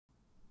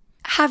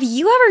Have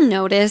you ever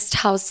noticed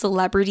how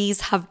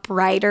celebrities have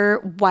brighter,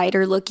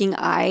 whiter looking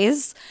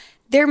eyes?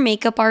 Their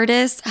makeup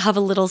artists have a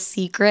little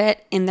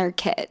secret in their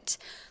kit.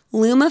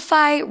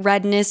 Lumify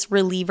Redness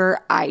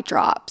Reliever Eye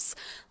Drops.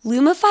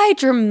 Lumify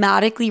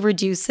dramatically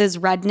reduces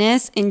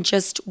redness in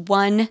just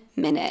 1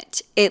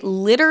 minute. It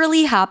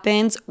literally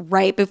happens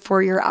right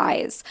before your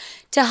eyes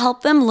to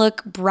help them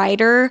look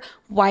brighter,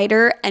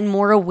 whiter, and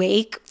more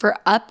awake for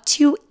up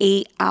to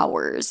 8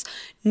 hours.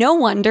 No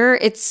wonder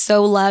it's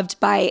so loved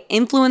by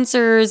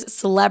influencers,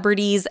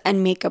 celebrities,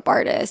 and makeup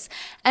artists,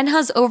 and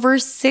has over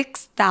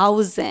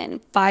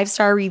 6,000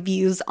 five-star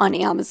reviews on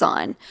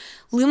Amazon.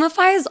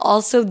 Lumify is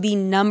also the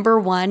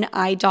 #1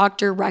 eye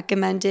doctor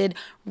recommended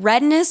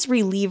redness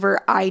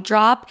reliever eye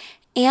drop,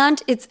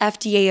 and it's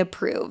FDA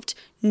approved.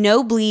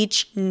 No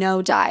bleach,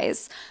 no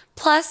dyes.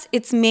 Plus,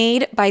 it's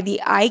made by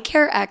the eye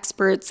care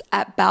experts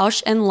at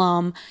Bausch &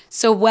 Lomb,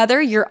 so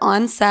whether you're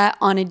on set,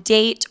 on a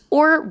date,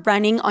 or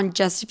running on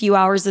just a few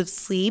hours of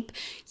sleep,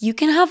 you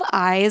can have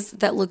eyes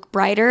that look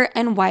brighter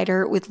and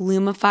whiter with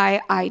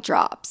Lumify eye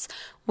drops.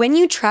 When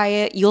you try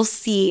it, you'll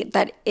see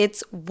that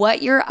it's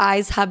what your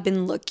eyes have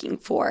been looking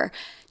for.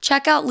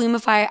 Check out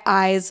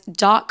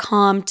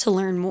LumifyEyes.com to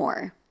learn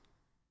more.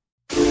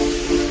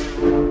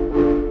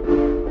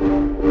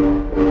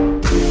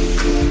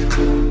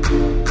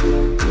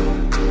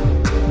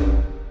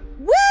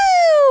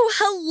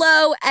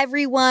 Hello,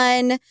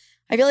 everyone.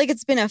 I feel like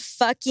it's been a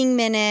fucking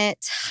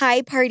minute.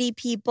 Hi, party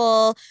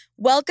people.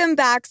 Welcome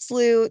back,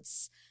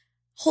 Sloots.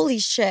 Holy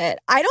shit.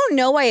 I don't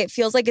know why it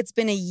feels like it's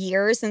been a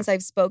year since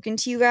I've spoken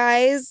to you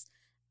guys.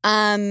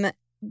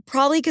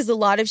 Probably because a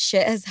lot of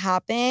shit has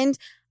happened.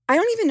 I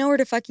don't even know where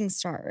to fucking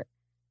start.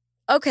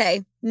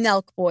 Okay,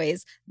 Nelk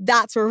Boys.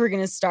 That's where we're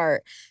going to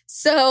start.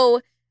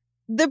 So,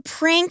 the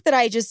prank that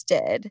I just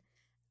did,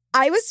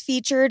 I was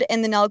featured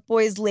in the Nelk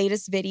Boys'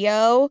 latest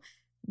video.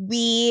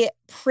 We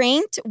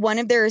pranked one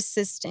of their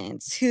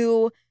assistants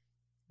who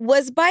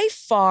was by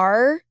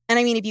far, and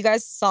I mean, if you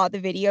guys saw the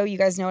video, you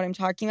guys know what I'm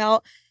talking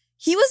about.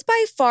 He was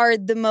by far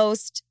the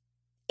most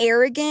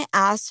arrogant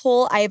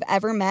asshole I've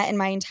ever met in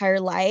my entire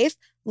life.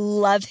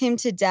 Love him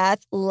to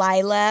death.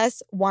 Lie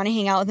less. Want to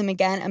hang out with him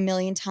again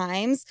 1,000,000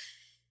 times.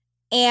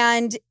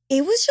 And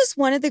it was just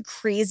one of the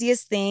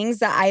craziest things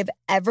that I've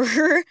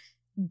ever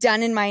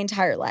done in my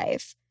entire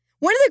life.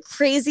 One of the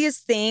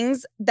craziest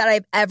things that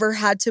I've ever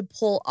had to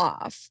pull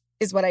off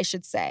is what I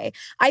should say.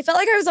 I felt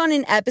like I was on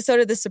an episode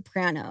of The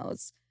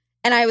Sopranos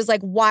and I was like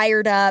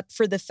wired up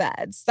for the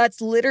feds. That's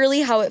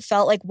literally how it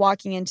felt like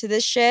walking into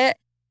this shit.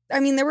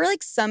 I mean, there were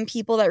like some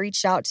people that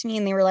reached out to me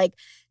and they were like,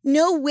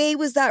 no way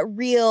was that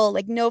real.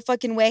 Like, no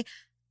fucking way.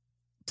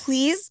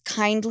 Please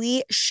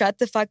kindly shut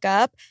the fuck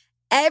up.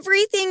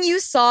 Everything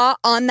you saw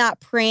on that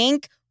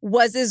prank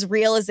was as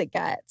real as it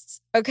gets,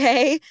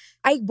 okay?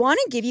 I want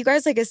to give you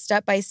guys like a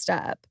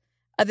step-by-step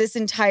of this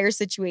entire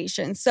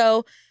situation.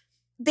 So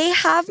they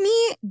have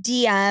me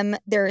DM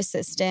their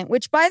assistant,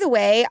 which by the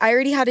way, I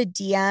already had a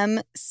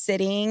DM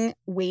sitting,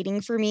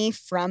 waiting for me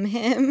from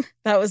him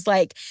that was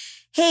like,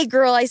 hey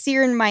girl, I see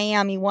you're in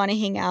Miami, want to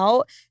hang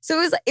out?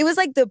 So it was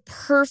like the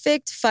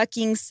perfect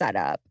fucking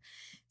setup.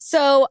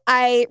 So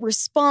I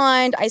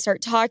respond, I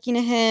start talking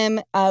to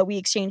him, we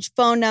exchange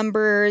phone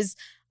numbers.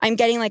 I'm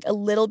getting like a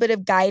little bit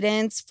of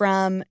guidance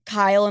from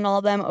Kyle and all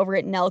of them over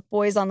at Nelk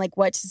Boys on like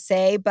what to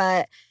say,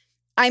 but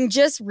I'm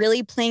just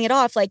really playing it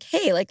off like,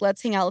 hey, like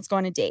let's hang out, let's go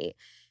on a date.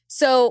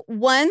 So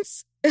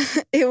once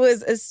it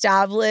was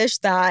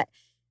established that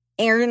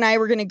Aaron and I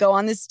were going to go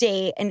on this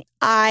date and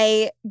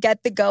I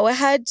get the go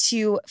ahead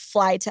to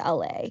fly to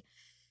LA,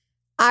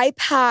 I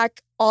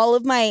pack all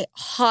of my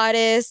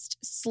hottest,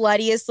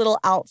 sluttiest little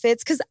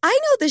outfits because I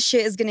know this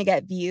shit is going to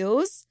get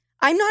views.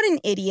 I'm not an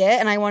idiot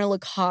and I want to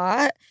look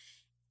hot.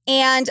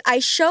 And I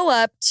show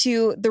up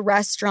to the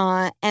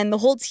restaurant and the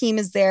whole team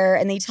is there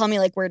and they tell me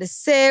like where to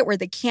sit, where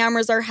the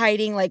cameras are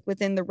hiding, like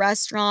within the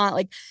restaurant.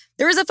 Like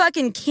there was a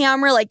fucking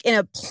camera like in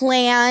a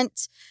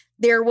plant.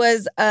 There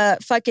was a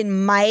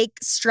fucking mic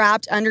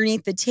strapped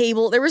underneath the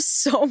table. There was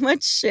so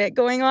much shit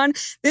going on.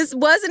 This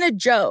wasn't a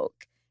joke.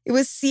 It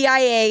was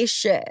CIA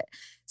shit.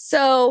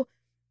 So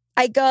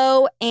I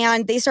go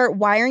and they start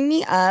wiring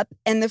me up.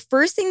 And the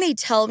first thing they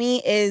tell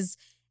me is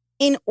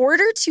in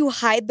order to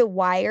hide the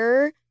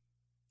wire,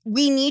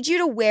 we need you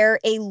to wear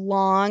a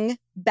long,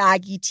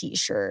 baggy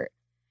t-shirt.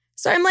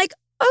 So I'm like,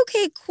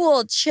 okay,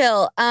 cool,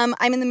 chill. I'm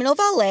in the middle of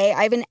LA.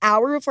 I have an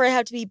hour before I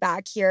have to be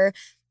back here.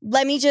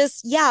 Let me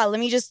just,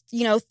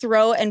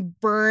 throw and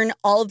burn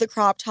all of the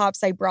crop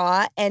tops I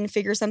brought and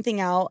figure something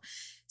out.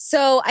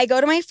 So I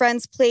go to my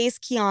friend's place,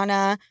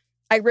 Kiana.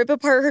 I rip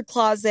apart her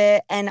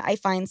closet and I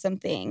find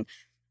something.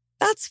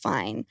 That's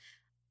fine.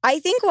 I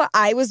think what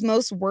I was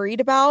most worried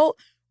about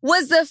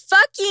was the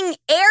fucking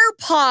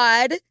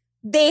AirPod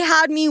they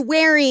had me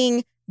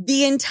wearing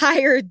the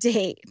entire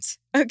date,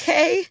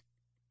 okay?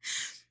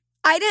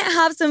 I didn't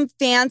have some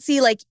fancy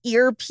like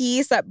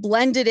earpiece that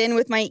blended in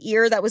with my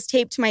ear that was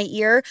taped to my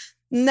ear.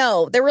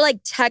 No, there were like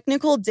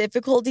technical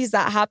difficulties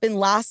that happened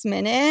last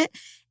minute.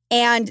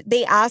 And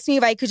they asked me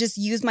if I could just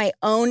use my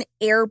own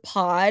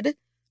AirPod,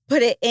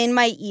 put it in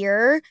my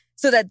ear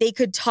so that they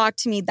could talk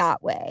to me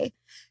that way.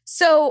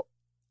 So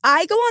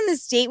I go on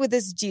this date with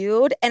this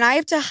dude and I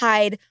have to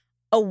hide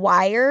a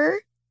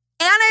wire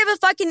and I have a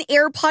fucking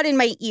AirPod in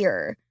my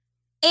ear.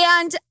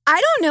 And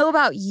I don't know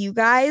about you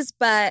guys,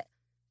 but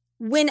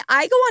when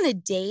I go on a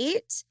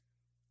date,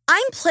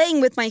 I'm playing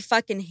with my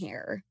fucking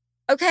hair,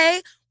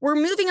 okay? We're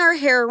moving our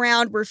hair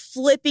around. We're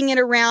flipping it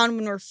around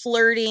when we're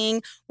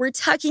flirting. We're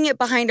tucking it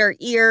behind our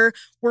ear.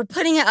 We're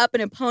putting it up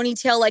in a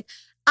ponytail. Like,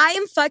 I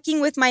am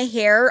fucking with my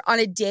hair on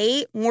a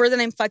date more than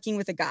I'm fucking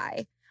with a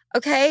guy,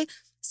 okay?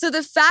 So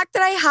the fact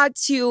that I had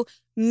to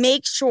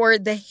make sure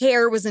the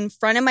hair was in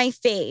front of my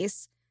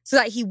face so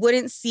that he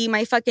wouldn't see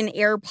my fucking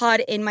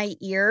AirPod in my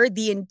ear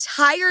the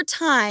entire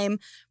time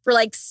for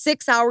like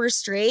 6 hours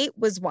straight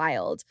was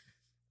wild.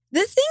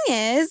 The thing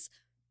is,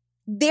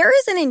 there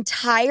is an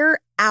entire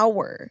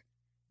hour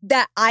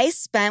that I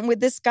spent with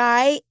this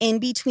guy in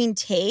between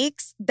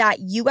takes that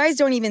you guys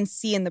don't even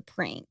see in the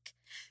prank.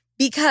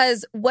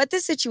 Because what the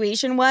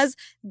situation was,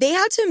 they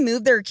had to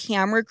move their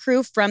camera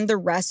crew from the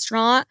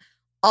restaurant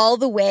all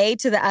the way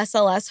to the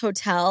SLS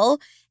hotel.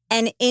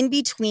 And in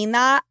between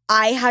that,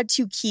 I had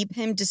to keep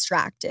him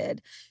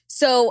distracted.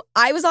 So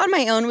I was on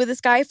my own with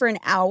this guy for an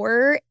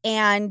hour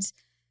and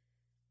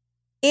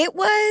it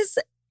was,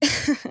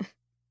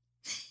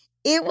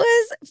 it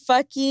was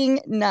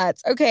fucking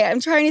nuts. Okay, I'm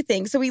trying to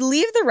think. So we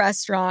leave the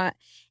restaurant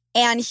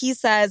and he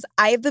says,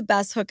 I have the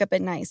best hookup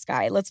at Nice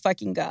Guy. Let's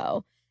fucking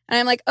go. And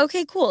I'm like,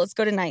 okay, cool. Let's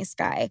go to Nice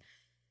Guy.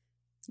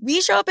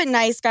 We show up at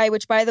Nice Guy,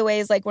 which by the way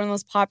is like one of the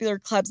most popular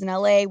clubs in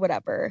LA,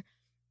 whatever.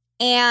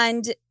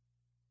 And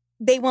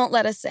they won't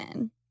let us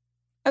in.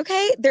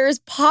 Okay, there's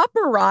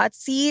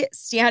paparazzi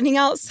standing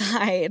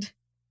outside.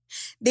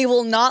 They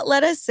will not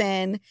let us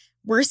in.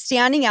 We're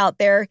standing out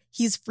there.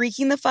 He's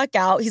freaking the fuck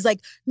out. He's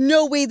like,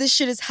 no way this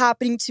shit is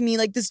happening to me.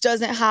 Like, this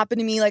doesn't happen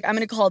to me. Like, I'm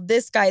going to call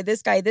this guy,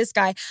 this guy, this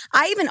guy.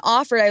 I even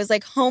offered, I was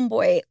like,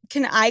 homeboy,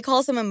 can I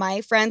call some of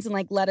my friends and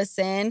like let us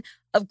in?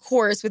 Of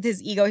course, with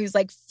his ego, he was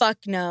like, fuck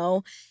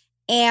no.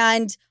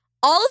 And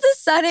all of a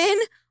sudden,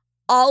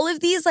 all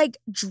of these like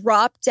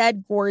drop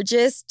dead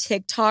gorgeous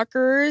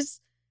TikTokers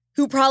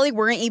who probably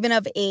weren't even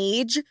of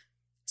age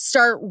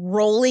start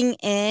rolling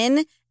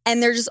in.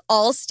 And they're just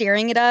all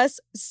staring at us,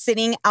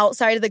 sitting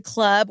outside of the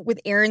club with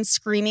Aaron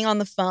screaming on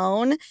the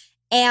phone.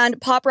 And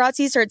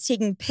paparazzi starts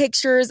taking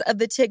pictures of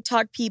the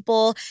TikTok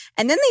people.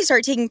 And then they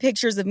start taking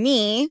pictures of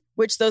me,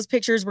 which those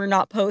pictures were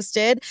not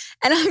posted.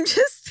 And I'm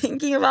just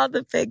thinking about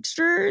the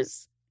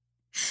pictures.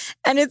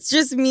 And it's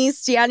just me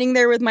standing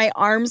there with my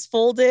arms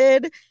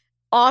folded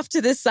off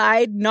to the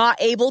side, not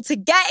able to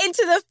get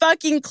into the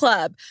fucking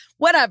club.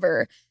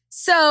 Whatever.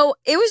 So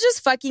it was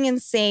just fucking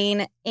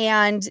insane.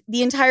 And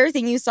the entire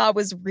thing you saw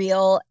was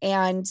real.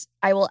 And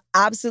I will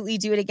absolutely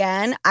do it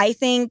again. I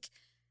think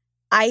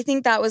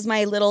that was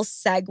my little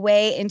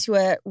segue into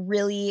a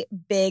really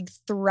big,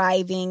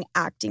 thriving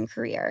acting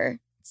career.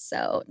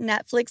 So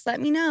Netflix, let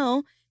me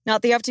know.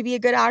 Not that you have to be a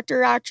good actor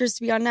or actress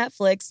to be on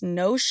Netflix.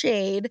 No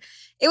shade.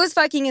 It was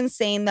fucking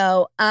insane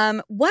though.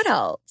 What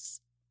else?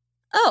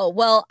 Oh,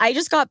 well, I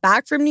just got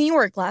back from New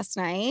York last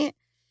night.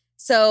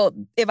 So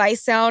if I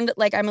sound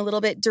like I'm a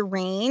little bit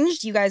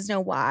deranged, you guys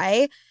know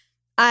why.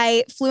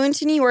 I flew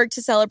into New York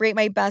to celebrate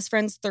my best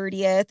friend's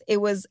 30th.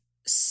 It was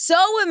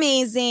so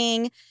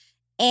amazing.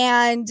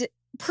 And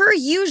per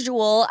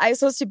usual, I was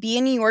supposed to be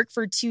in New York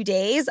for 2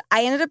 days.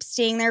 I ended up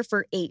staying there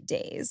for 8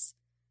 days.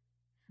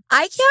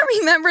 I can't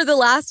remember the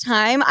last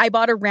time I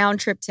bought a round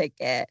trip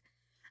ticket.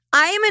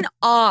 I am in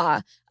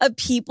awe of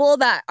people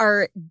that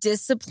are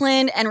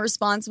disciplined and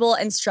responsible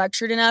and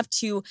structured enough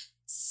to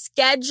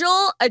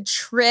schedule a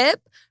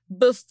trip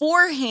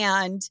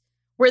beforehand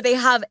where they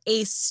have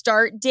a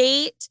start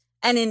date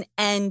and an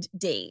end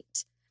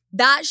date.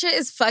 That shit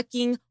is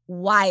fucking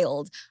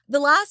wild. The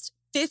last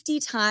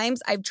 50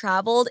 times I've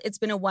traveled, it's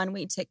been a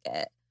one-way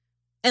ticket.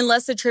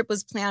 Unless the trip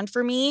was planned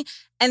for me.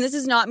 And this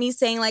is not me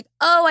saying like,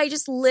 oh, I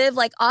just live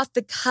like off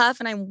the cuff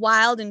and I'm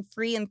wild and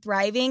free and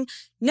thriving.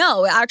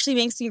 No, it actually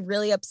makes me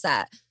really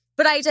upset.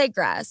 But I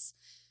digress.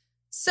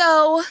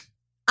 So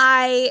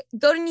I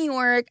go to New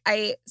York.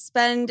 I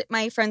spend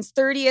my friend's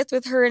 30th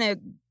with her in a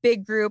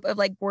big group of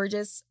like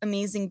gorgeous,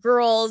 amazing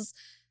girls.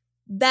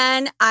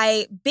 Then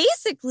I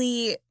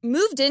basically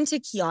moved into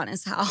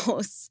Kiana's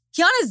house.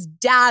 Kiana's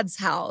dad's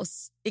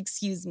house,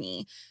 excuse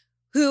me.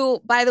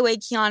 Who, by the way,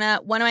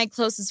 Kiana, one of my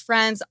closest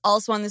friends,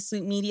 also on the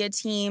Sloop Media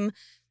team.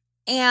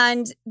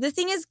 And the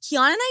thing is,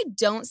 Kiana and I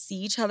don't see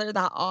each other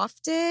that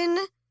often,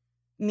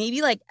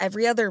 maybe like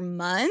every other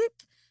month.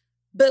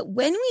 But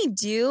when we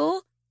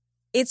do,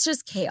 it's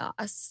just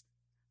chaos.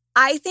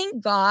 I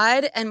thank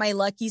God and my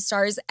lucky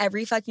stars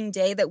every fucking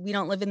day that we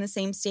don't live in the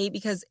same state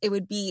because it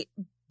would be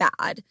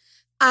bad.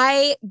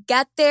 I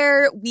get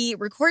there, we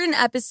record an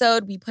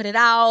episode, we put it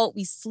out,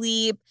 we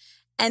sleep,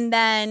 and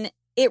then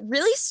it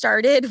really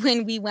started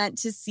when we went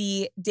to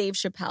see Dave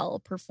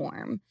Chappelle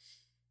perform.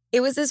 It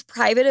was this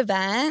private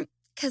event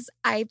because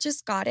I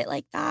just got it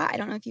like that. I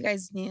don't know if you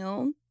guys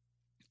knew.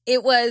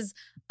 It was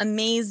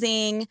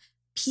amazing.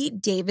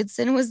 Pete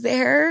Davidson was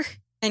there.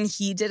 and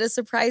he did a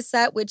surprise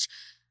set, which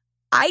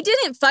I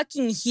didn't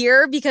fucking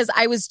hear because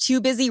I was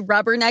too busy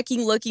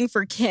rubbernecking looking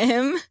for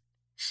Kim.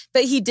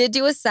 But he did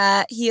do a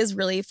set. He is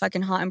really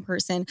fucking hot in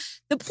person.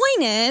 The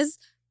point is,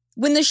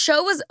 when the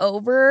show was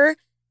over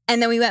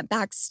and then we went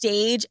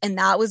backstage and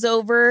that was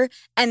over,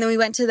 and then we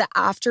went to the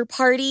after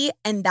party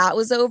and that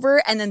was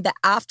over, and then the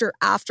after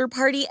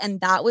party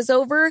and that was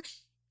over,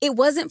 it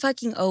wasn't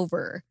fucking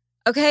over,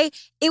 okay?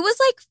 It was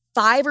like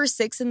 5 or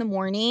 6 in the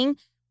morning,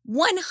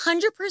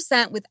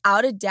 100%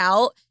 without a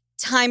doubt,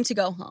 time to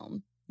go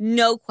home.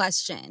 No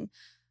question.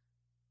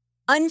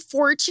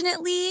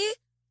 Unfortunately,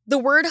 the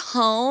word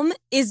home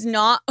is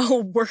not a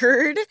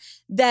word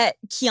that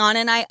Kiana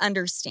and I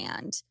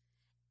understand.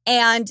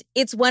 And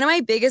it's one of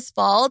my biggest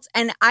faults.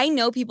 And I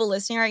know people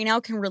listening right now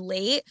can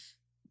relate.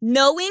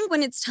 Knowing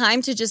when it's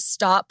time to just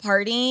stop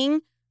partying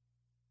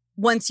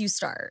once you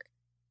start.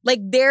 Like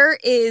there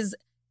is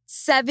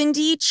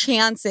 70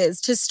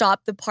 chances to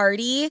stop the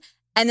party.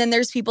 And then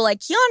there's people like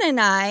Kiana and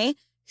I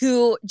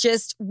who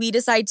we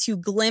decide to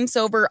glimpse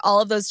over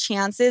all of those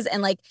chances,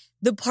 and like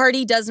the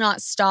party does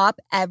not stop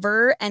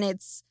ever, and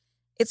it's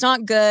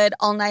not good.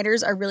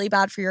 All-nighters are really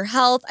bad for your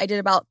health. I did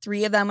about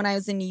 3 of them when I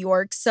was in New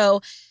York.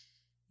 So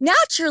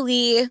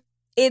naturally,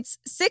 it's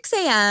 6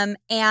 a.m.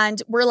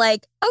 and we're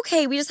like,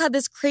 okay, we just had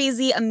this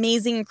crazy,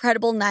 amazing,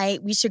 incredible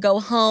night. We should go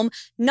home.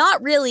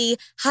 Not really.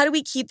 How do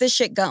we keep this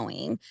shit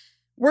going?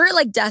 We're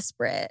like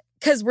desperate.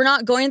 Because we're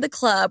not going to the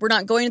club, we're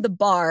not going to the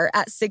bar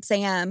at 6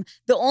 a.m.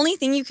 The only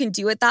thing you can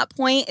do at that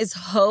point is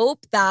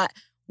hope that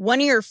one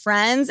of your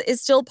friends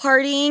is still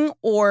partying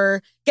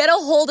or get a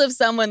hold of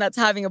someone that's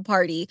having a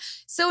party.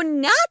 So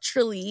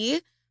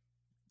naturally,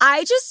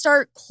 I just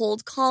start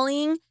cold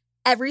calling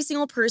every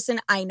single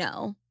person I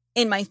know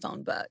in my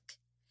phone book.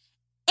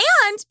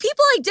 And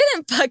people I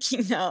didn't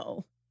fucking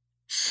know.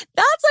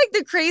 That's like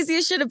the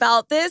craziest shit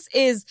about this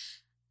is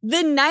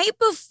the night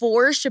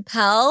before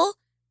Chappelle,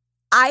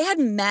 I had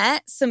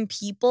met some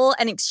people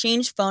and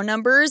exchanged phone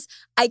numbers.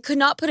 I could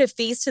not put a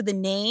face to the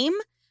name.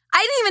 I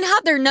didn't even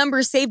have their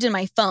numbers saved in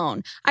my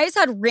phone. I just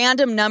had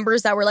random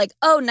numbers that were like,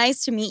 oh,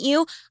 nice to meet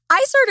you.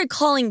 I started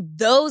calling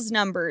those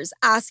numbers,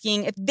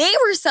 asking if they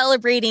were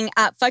celebrating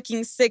at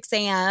fucking 6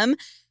 a.m.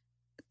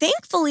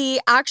 Thankfully,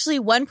 actually,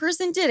 one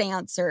person did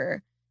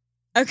answer.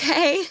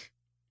 Okay?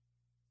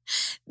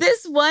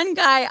 This one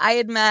guy I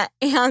had met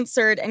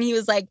answered, and he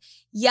was like,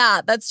 yeah,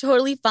 that's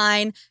totally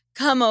fine.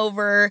 Come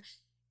over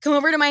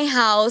to my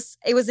house.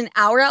 It was an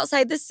hour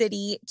outside the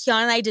city.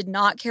 Kiana and I did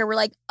not care. We're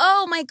like,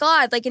 oh my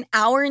God, like an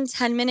hour and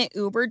 10-minute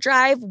Uber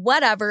drive,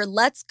 whatever,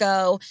 let's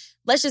go.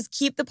 Let's just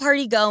keep the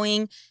party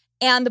going.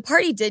 And the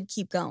party did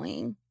keep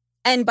going.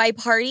 And by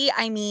party,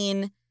 I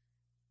mean,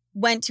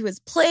 went to his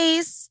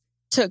place,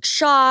 took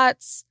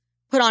shots,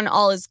 put on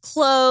all his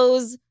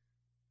clothes,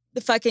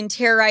 fucking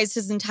terrorized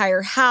his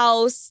entire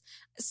house,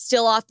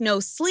 still off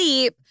no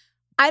sleep.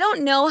 I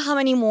don't know how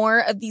many more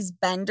of these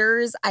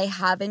benders I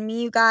have in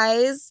me, you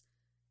guys.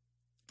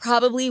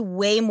 Probably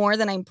way more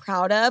than I'm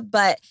proud of,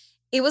 but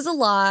it was a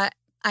lot.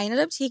 I ended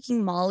up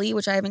taking Molly,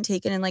 which I haven't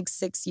taken in like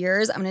 6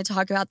 years. I'm going to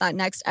talk about that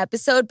next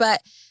episode.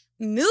 But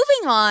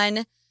moving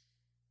on.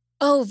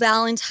 Oh,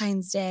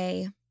 Valentine's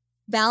Day.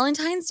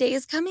 Valentine's Day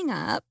is coming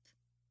up.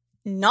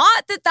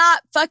 Not that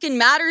that fucking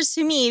matters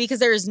to me because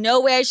there is no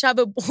way I should have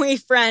a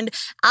boyfriend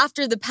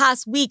after the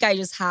past week I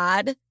just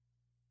had.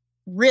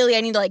 Really,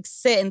 I need to like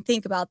sit and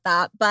think about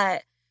that.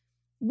 But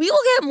we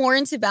will get more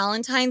into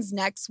Valentine's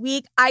next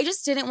week. I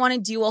just didn't want to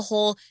do a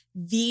whole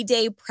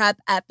V-Day prep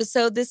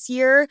episode this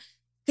year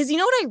because you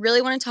know what I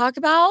really want to talk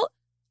about?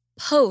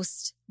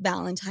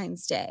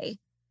 Post-Valentine's Day.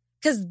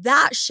 Because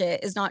that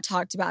shit is not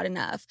talked about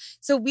enough.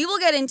 So we will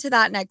get into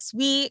that next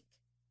week.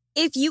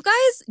 If you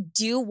guys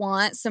do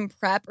want some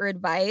prep or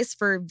advice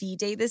for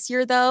V-Day this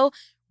year, though,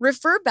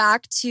 refer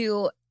back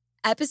to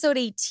episode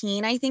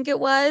 18, I think it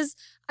was.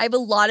 I have a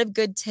lot of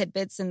good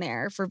tidbits in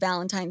there for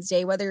Valentine's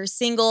Day. Whether you're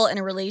single, in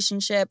a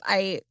relationship,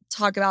 I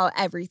talk about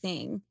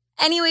everything.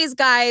 Anyways,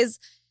 guys,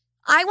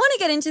 I want to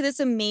get into this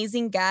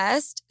amazing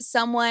guest,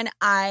 someone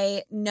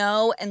I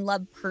know and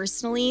love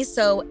personally.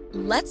 So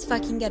let's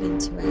fucking get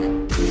into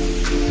it.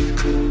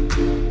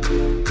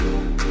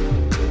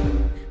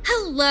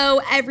 Hello,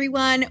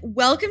 everyone.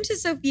 Welcome to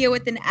Sophia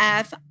with an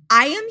F.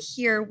 I am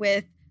here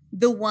with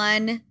the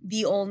one,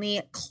 the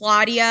only,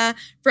 Claudia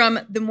from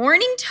The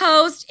Morning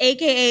Toast,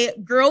 aka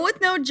Girl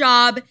with No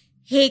Job.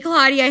 Hey,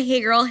 Claudia.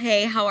 Hey, girl.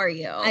 Hey, how are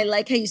you? I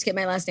like how you skip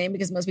my last name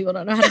because most people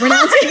don't know how to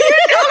pronounce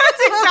it.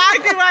 That's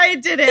exactly why I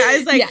did it. I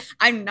was like, yeah.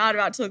 I'm not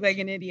about to look like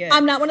an idiot.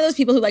 I'm not one of those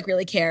people who like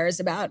really cares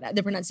about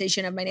the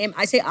pronunciation of my name.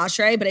 I say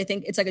Ashray, but I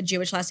think it's like a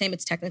Jewish last name.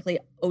 It's technically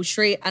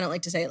Oshri. I don't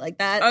like to say it like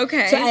that.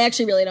 Okay. So I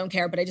actually really don't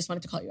care, but I just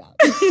wanted to call you out.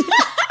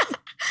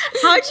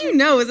 How'd you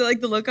know? Was it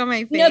like the look on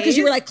my face? No, because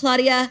you were like,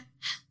 Claudia,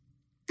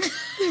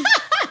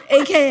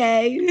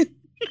 AKA.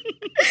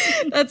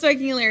 That's fucking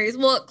hilarious.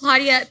 Well,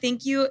 Claudia,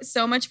 thank you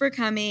so much for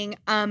coming.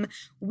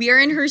 We are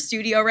in her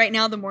studio right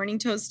now, the Morning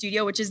Toast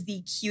studio, which is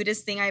the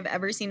cutest thing I've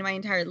ever seen in my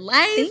entire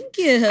life. Thank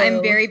you.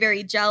 I'm very,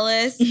 very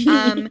jealous.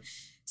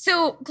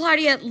 So,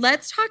 Claudia,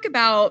 let's talk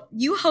about,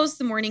 you host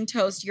the Morning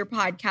Toast, your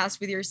podcast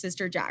with your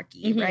sister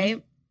Jackie,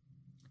 right?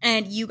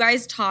 And you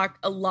guys talk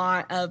a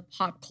lot of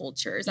pop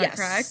culture. Is that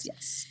correct?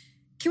 Yes.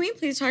 Can we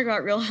please talk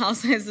about Real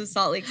Housewives of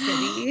Salt Lake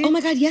City? Oh my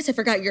God, yes. I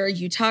forgot you're a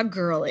Utah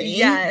girly.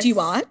 Yes. Do you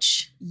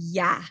watch?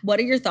 Yeah. What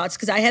are your thoughts?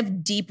 Because I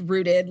have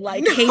deep-rooted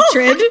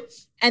hatred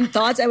and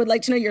thoughts. I would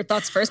like to know your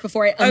thoughts first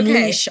before I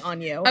unleash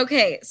on you.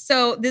 Okay,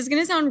 so this is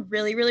going to sound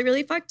really, really,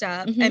 really fucked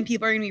up, and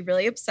people are going to be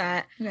really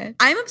upset. Okay.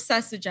 I'm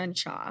obsessed with Jen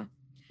Shah.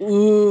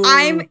 Ooh.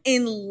 I'm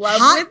in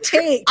love with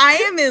her. I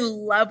am in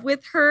love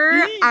with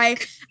her. I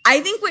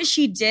think what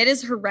she did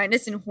is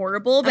horrendous and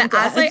horrible, but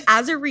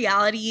as a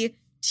reality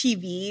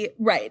TV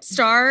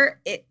star,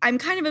 I'm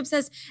kind of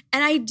obsessed.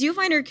 And I do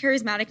find her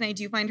charismatic and I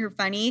do find her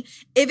funny.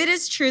 If it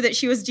is true that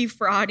she was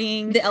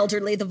defrauding the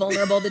elderly, the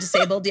vulnerable, the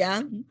disabled,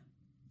 yeah.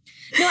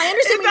 No, I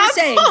understand what you're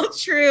saying. That's all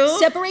true.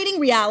 Separating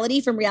reality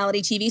from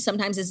reality TV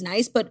sometimes is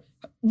nice, but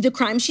the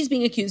crimes she's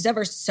being accused of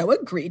are so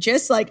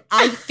egregious. Like,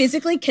 I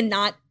physically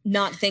cannot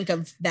not think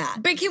of that.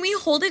 But can we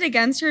hold it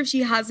against her if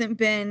she hasn't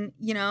been,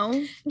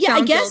 found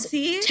I guess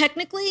guilty?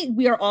 Technically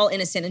we are all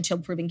innocent until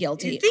proven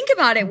guilty. Think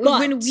about it. But,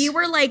 when we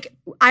were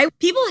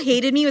people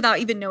hated me without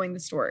even knowing the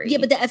story. Yeah,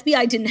 but the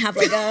FBI didn't have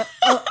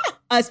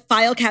a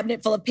file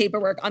cabinet full of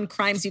paperwork on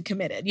crimes you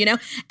committed,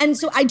 And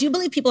so I do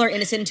believe people are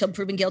innocent until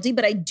proven guilty,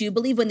 but I do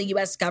believe when the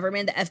US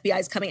government, the FBI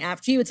is coming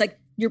after you, it's like,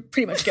 you're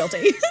pretty much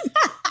guilty.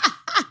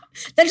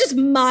 That's just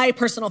my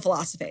personal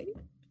philosophy.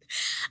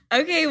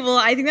 Okay, well,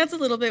 I think that's a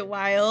little bit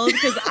wild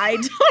because I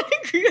don't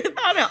agree with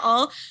that at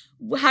all.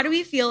 How do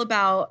we feel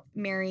about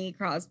Mary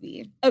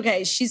Crosby?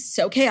 Okay, she's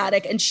so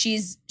chaotic and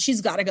she's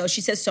got to go.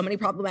 She says so many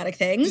problematic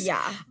things.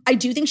 Yeah. I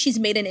do think she's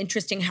made an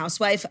interesting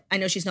housewife. I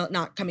know she's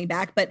not coming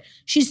back, but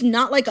she's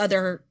not like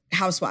other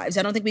housewives.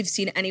 I don't think we've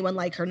seen anyone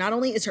like her. Not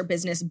only is her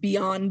business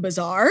beyond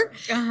bizarre,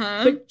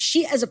 but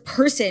she as a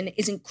person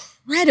is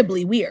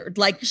incredibly weird.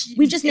 Like,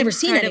 we've just never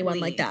seen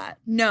anyone like that.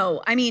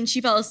 No, I mean, she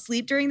fell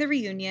asleep during the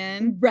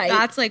reunion. Right.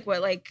 That's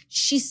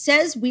she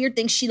says weird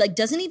things. She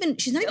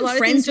she's not even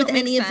friends with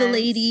any of the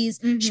ladies.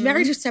 She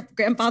married her step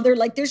grandfather.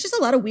 Like, there's just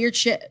a lot of weird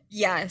shit.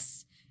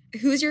 Yes.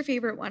 Who's your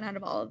favorite one out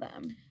of all of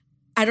them?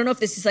 I don't know if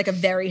this is a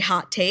very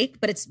hot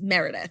take, but it's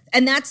Meredith.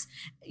 And that's,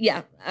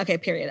 yeah, okay,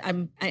 period. I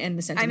end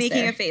the sentence. I'm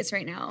making a face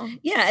right now.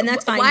 Yeah, and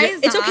that's fine. Why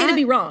is it's okay to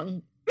be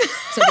wrong,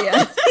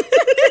 Sophia.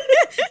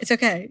 It's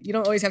okay. You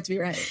don't always have to be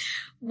right.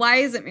 Why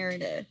is it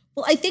Meredith?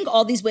 Well, I think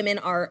all these women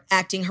are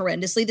acting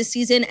horrendously this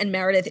season, and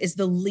Meredith is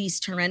the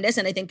least horrendous.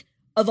 And I think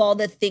of all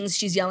the things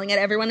she's yelling at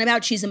everyone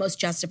about, she's the most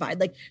justified.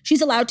 Like, she's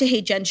allowed to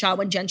hate Jen Shah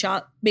when Jen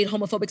Shah made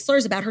homophobic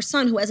slurs about her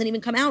son who hasn't even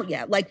come out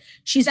yet. Like,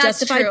 she's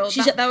justified.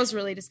 True. That was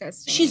really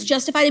disgusting. She's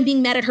justified in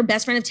being mad at her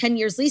best friend of 10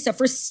 years, Lisa,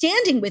 for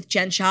standing with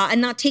Jen Shah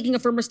and not taking a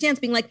firmer stance,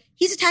 being like,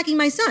 he's attacking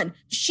my son.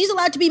 She's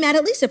allowed to be mad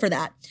at Lisa for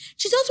that.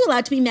 She's also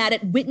allowed to be mad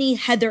at Whitney,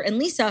 Heather, and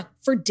Lisa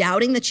for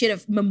doubting that she had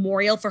a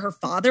memorial for her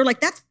father. Like,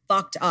 that's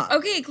fucked up.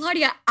 Okay,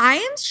 Claudia, I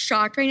am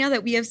shocked right now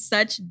that we have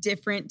such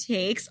different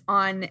takes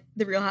on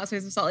the Real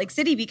Housewives of Salt Lake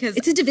City because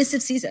it's a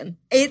divisive season.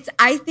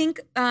 I think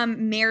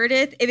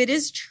Meredith, if it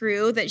is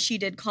true that she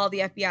did call the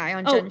FBI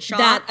on Jen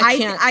Shah,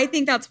 I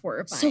think that's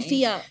horrifying.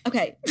 Sophia,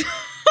 okay.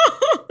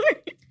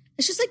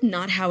 It's just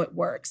not how it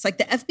works. Like,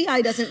 the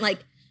FBI doesn't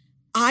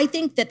I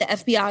think that the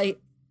FBI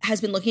has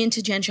been looking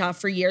into Jen Shah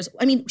for years.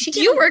 I mean,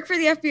 Do you work for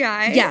the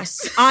FBI?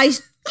 Yes. I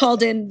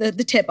called in the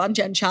tip on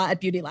Jen Shah at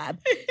Beauty Lab.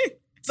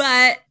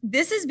 But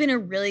this has been a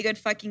really good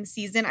fucking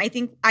season. I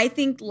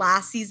think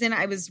last season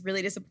I was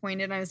really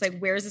disappointed. I was like,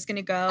 where is this going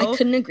to go? I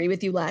couldn't agree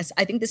with you less.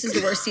 I think this is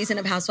the worst season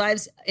of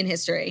Housewives in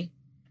history.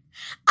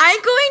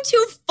 I'm going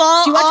to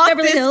fall off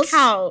Beverly this Hills?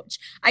 couch.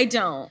 I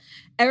don't.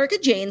 Erica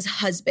Jane's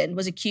husband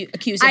was accused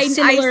of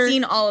similar... I've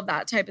seen all of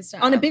that type of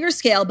stuff. On a bigger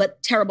scale,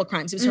 but terrible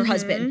crimes. It was her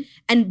husband.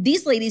 And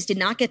these ladies did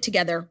not get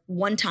together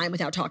one time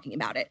without talking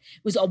about it.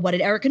 It was, what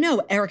did Erica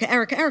know? Erica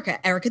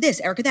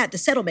this, Erica that, the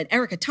settlement,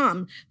 Erica,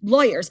 Tom,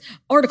 lawyers,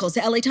 articles,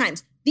 the LA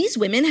Times. These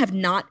women have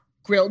not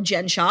grilled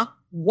Jen Shah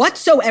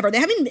whatsoever. They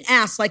haven't been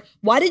asked,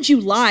 why did you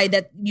lie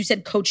that you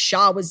said Coach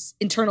Shah was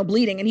internal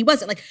bleeding and he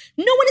wasn't?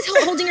 No one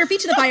is holding her feet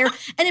to the fire.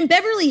 And in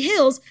Beverly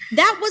Hills,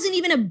 that wasn't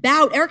even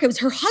about Erica. It was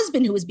her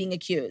husband who was being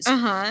accused. We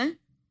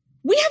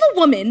have a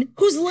woman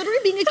who's literally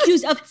being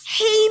accused of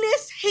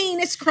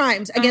heinous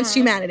crimes against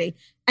humanity.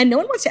 And no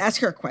one wants to ask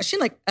her a question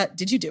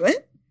did you do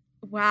it?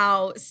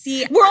 Wow.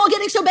 See, we're all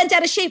getting so bent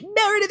out of shape.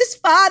 Meredith's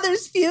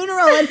father's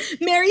funeral and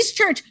Mary's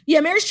church.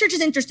 Yeah, Mary's church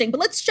is interesting, but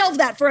let's shelve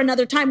that for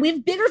another time. We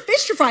have bigger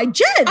fish to fry.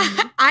 Jen!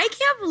 I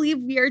can't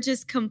believe we are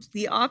just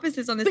complete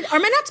opposites on this. But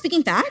am I not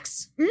speaking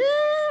facts?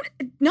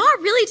 Not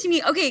really to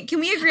me. Okay, can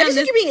we agree on this?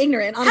 I think you're being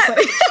ignorant,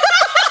 honestly.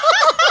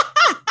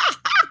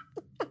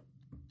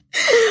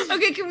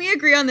 Okay, can we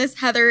agree on this?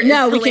 Heather is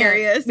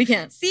hilarious. We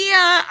can't. See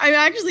ya. I'm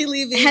actually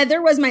leaving.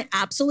 Heather was my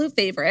absolute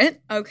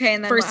favorite. Okay,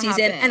 and then first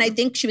season, happened? And I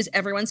think she was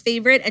everyone's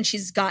favorite. And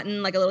she's gotten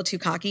a little too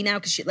cocky now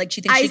because she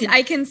thinks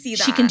I can see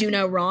that she can do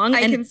no wrong.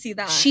 I can see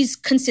that she's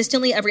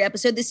consistently every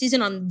episode this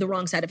season on the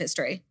wrong side of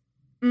history.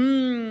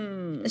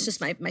 It's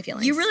just my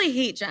feelings. You really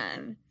hate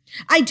Jen.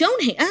 I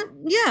don't hate.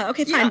 Yeah.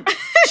 Okay. Fine. Yeah.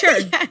 Sure.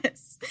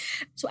 Yes.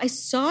 So I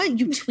saw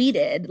you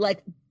tweeted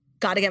like,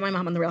 "Got to get my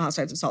mom on the Real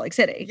Housewives of Salt Lake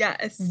City."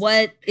 Yes.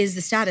 What is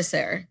the status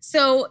there?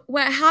 So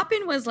what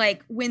happened was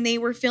like when they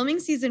were filming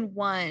season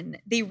 1,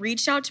 they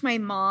reached out to my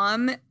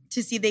mom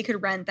to see if they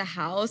could rent the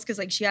house because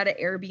like she had an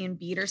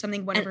Airbnb or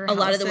something. One of her houses. A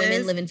lot of the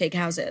women live in fake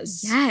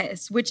houses.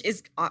 Yes, which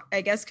is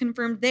I guess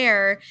confirmed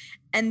there.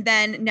 And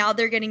then now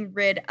they're getting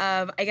rid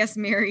of. I guess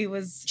Mary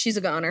was. She's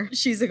a goner.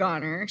 She's a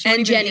goner.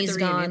 And Jenny's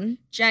gone.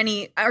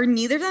 Jenny, are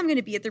neither of them going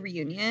to be at the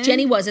reunion?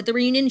 Jenny was at the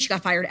reunion. She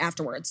got fired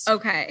afterwards.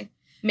 Okay.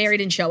 Mary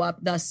didn't show up,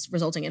 thus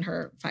resulting in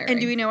her firing.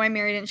 And do we know why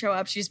Mary didn't show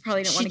up? She just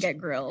probably didn't want to get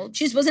grilled.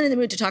 She just wasn't in the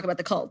mood to talk about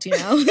the cult, you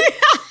know?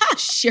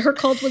 Her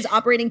cult was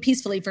operating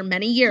peacefully for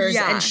many years,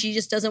 and she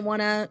just doesn't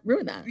want to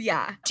ruin that.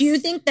 Yeah. Do you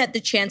think that the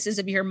chances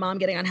of your mom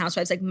getting on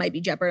Housewives like might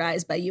be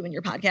jeopardized by you and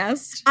your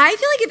podcast? I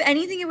feel like if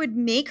anything, it would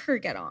make her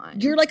get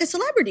on. You're like a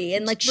celebrity,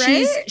 and like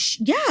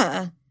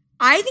yeah.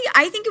 I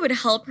think it would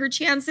help her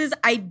chances.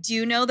 I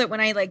do know that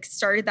when I like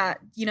started that,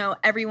 you know,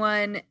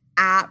 everyone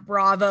at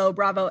Bravo,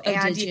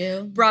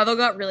 Andy, Bravo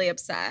got really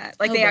upset.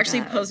 Like they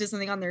actually posted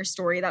something on their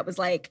story that was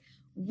like,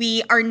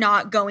 "We are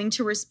not going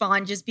to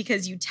respond just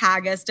because you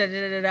tag us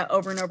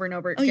over and over and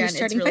over again." You're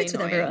starting it's really fights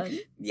annoying. with everyone.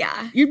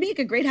 Yeah. You'd make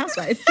a great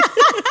housewife.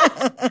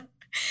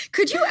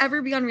 Could you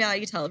ever be on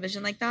reality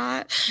television like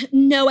that?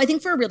 No, I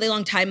think for a really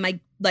long time,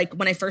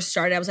 when I first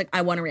started, I was like,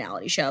 I want a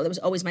reality show. That was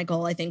always my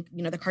goal. I think,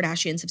 you know, the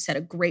Kardashians have set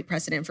a great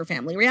precedent for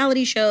family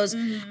reality shows.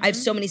 I have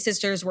so many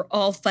sisters. We're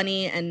all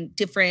funny and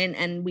different,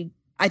 and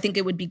I think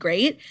it would be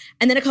great.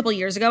 And then a couple of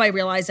years ago, I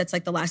realized that's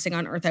like the last thing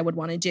on earth I would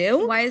want to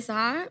do. Why is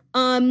that?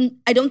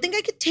 I don't think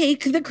I could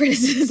take the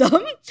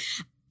criticism.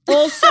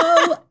 Also,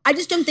 I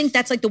just don't think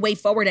that's like the way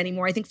forward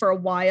anymore. I think for a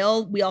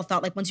while we all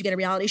thought like once you get a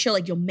reality show,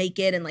 like you'll make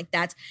it, and like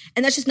that's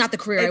just not the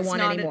career I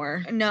want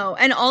anymore. No.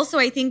 And also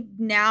I think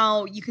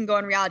now you can go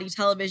on reality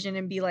television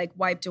and be like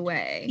wiped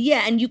away.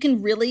 Yeah. And you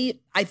can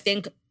really, I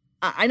think,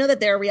 I know that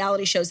there are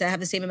reality shows that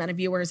have the same amount of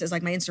viewers as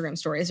like my Instagram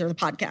stories or the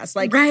podcast.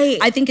 Like, right.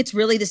 I think it's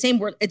really the same.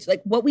 It's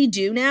like what we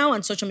do now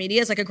on social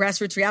media is like a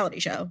grassroots reality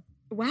show.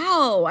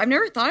 Wow. I've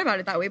never thought about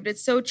it that way, but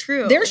it's so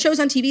true. There are shows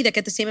on TV that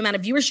get the same amount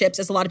of viewerships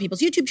as a lot of people's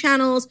YouTube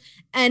channels,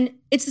 and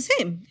it's the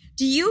same.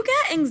 Do you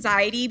get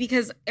anxiety?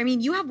 Because, I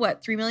mean, you have,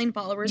 3 million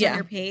followers on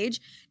your page.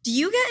 Do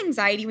you get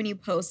anxiety when you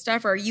post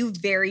stuff, or are you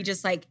very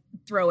just,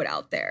 throw it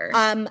out there?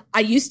 I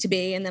used to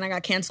be, and then I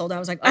got canceled. I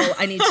was like, oh,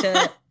 I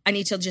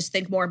need to just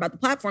think more about the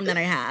platform that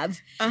I have.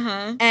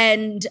 Uh-huh.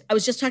 And I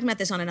was just talking about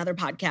this on another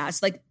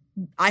podcast.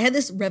 I had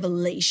this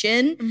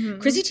revelation. Mm-hmm.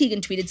 Chrissy Teigen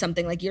tweeted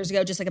something years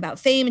ago, just about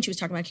fame. And she was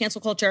talking about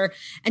cancel culture.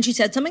 And she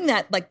said something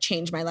that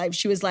changed my life.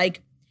 She was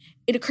like,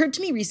 it occurred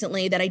to me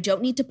recently that I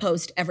don't need to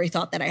post every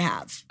thought that I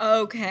have.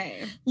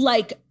 Okay.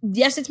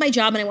 Yes, it's my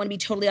job and I want to be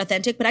totally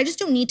authentic, but I just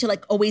don't need to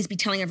always be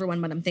telling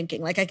everyone what I'm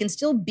thinking. I can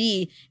still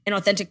be an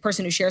authentic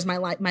person who shares my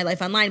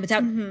life online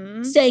without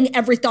saying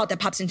every thought that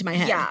pops into my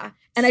head. Yeah.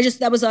 And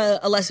that was a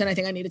lesson I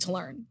think I needed to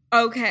learn.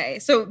 Okay.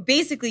 So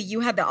basically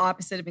you had the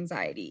opposite of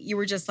anxiety. You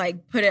were just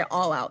put it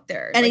all out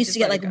there. And I used to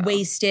get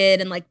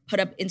wasted and put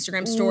up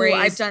Instagram stories. Ooh,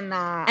 I've done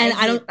that. And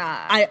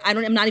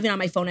I'm not even on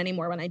my phone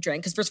anymore when I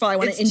drink. Because first of all, I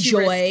want to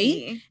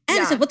enjoy. And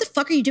it's what the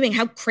fuck are you doing?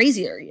 How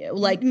crazy are you?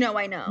 No,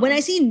 I know. When I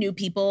see new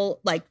people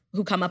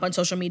who come up on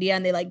social media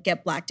and they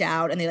get blacked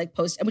out and they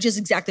post, which is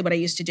exactly what I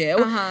used to do.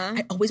 Uh-huh.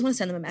 I always want to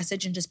send them a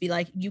message and just be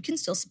like, you can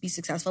still be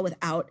successful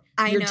without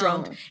you're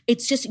drunk.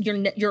 It's just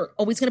you're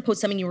always going to post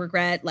something you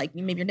regret,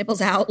 maybe your nipples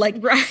out,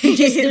 right.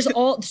 There's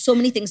so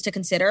many things to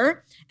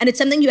consider, and it's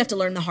something you have to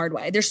learn the hard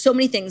way. There's so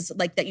many things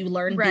that you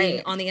learn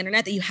being on the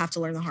internet that you have to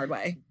learn the hard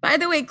way. By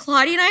the way,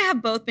 Claudia and I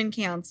have both been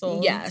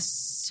canceled.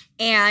 Yes,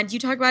 and you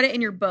talk about it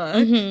in your book.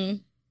 Mm-hmm.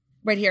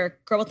 Right here,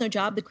 Girl with No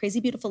Job, The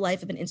Crazy Beautiful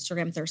Life of an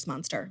Instagram Thirst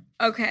Monster.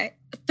 Okay.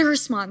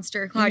 Thirst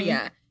Monster, Claudia.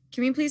 Mm-hmm.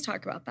 Can we please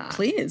talk about that?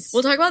 Please.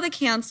 We'll talk about the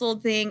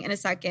canceled thing in a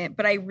second,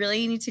 but I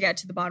really need to get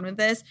to the bottom of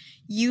this.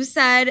 You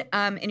said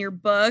in your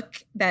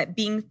book that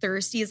being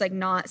thirsty is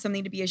not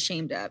something to be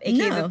ashamed of,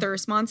 aka the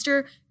Thirst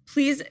Monster.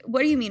 Please,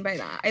 what do you mean by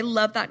that? I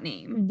love that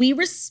name. We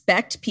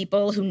respect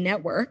people who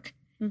network,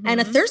 and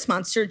a thirst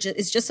monster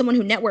is just someone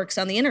who networks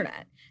on the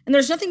internet. And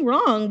there's nothing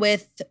wrong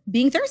with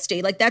being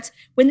thirsty. That's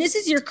when this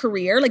is your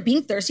career,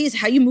 being thirsty is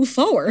how you move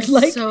forward.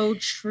 So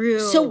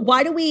true. So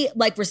why do we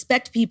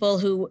respect people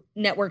who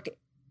network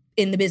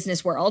in the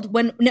business world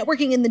when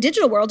networking in the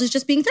digital world is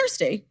just being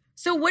thirsty?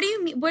 So what do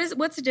you mean?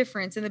 What's the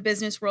difference in the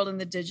business world and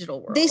the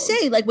digital world? They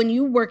say when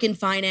you work in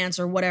finance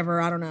or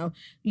whatever, I don't know,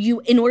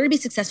 in order to be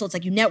successful,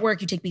 it's you network,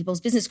 you take people's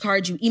business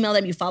cards, you email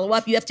them, you follow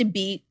up, you have to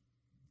be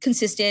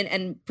consistent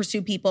and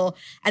pursue people.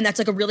 And that's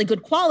a really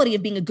good quality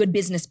of being a good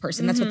business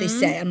person. That's what they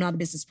say. I'm not a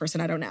business person.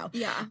 I don't know.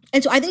 Yeah.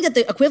 And so I think that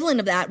the equivalent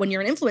of that when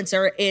you're an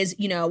influencer is,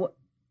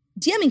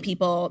 DMing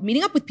people,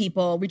 meeting up with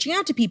people, reaching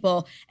out to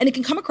people, and it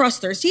can come across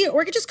thirsty,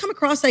 or it could just come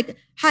across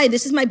hi,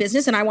 this is my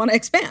business and I want to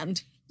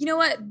expand. You know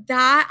what?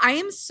 I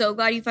am so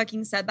glad you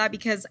fucking said that,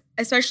 because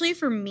especially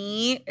for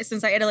me,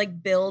 since I had to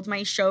build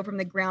my show from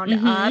the ground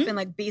up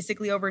and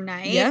basically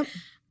overnight. Yep.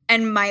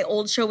 and my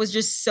old show was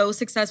just so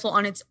successful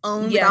on its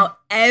own without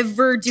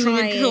ever doing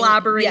a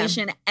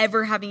collaboration,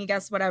 ever having a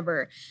guest,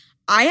 whatever.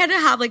 I had to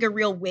have like a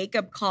real wake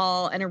up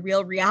call and a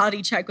real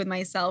reality check with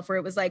myself where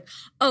it was like,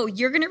 oh,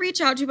 you're going to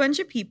reach out to a bunch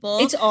of people.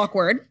 It's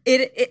awkward.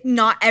 It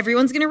not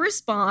everyone's going to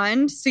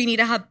respond. So you need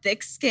to have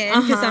thick skin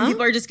because some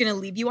people are just going to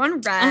leave you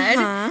on red.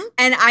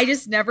 And I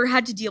just never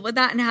had to deal with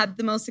that and had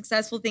the most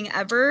successful thing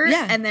ever.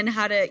 Yeah. And then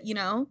had to, you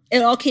know.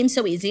 It all came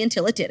so easy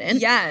until it didn't.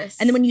 Yes.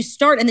 And then when you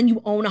start and then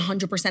you own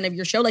 100% of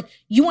your show, like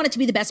you want it to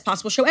be the best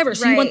possible show ever.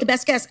 So you want the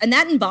best guests. And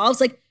that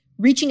involves like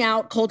reaching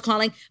out, cold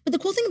calling. But the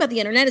cool thing about the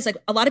internet is like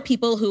a lot of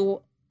people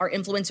who are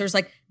influencers,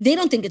 like they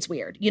don't think it's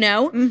weird, you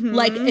know?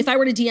 Like if I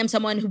were to DM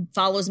someone who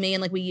follows me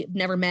and like we've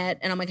never met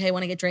and I'm like, hey, I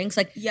want to get drinks.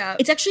 Like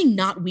it's actually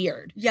not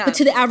weird. Yeah. But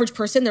to the average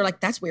person, they're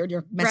like, that's weird.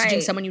 You're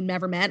messaging someone you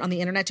never met on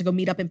the internet to go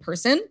meet up in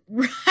person.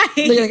 Right.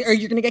 Like, or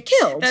you're going to get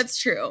killed. That's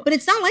true. But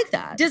it's not like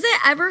that. Does it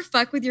ever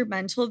fuck with your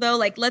mental though?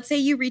 Like let's say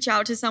you reach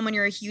out to someone,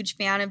 you're a huge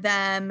fan of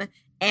them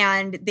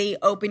and they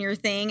open your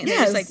thing and they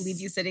just like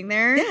leave you sitting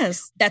there.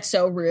 Yes. That's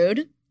so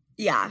rude.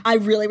 Yeah. I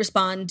really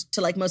respond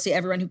to like mostly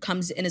everyone who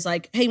comes in is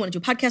like, hey, you want to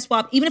do a podcast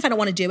swap? Even if I don't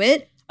want to do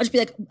it, I'll just be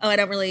like, oh, I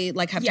don't really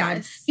like have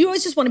time. You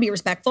always just want to be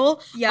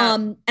respectful. Yeah.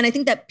 And I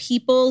think that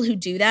people who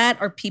do that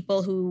are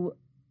people who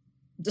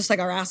just like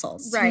are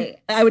assholes. Right.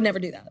 I would never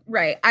do that.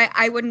 Right.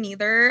 I wouldn't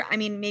either. I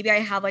mean, maybe I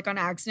have like on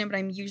accident, but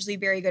I'm usually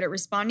very good at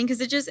responding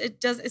because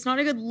it's not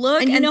a good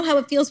look. And you know how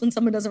it feels when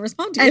someone doesn't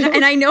respond to you.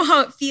 And I know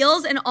how it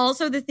feels. And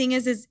also the thing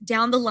is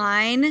down the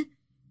line,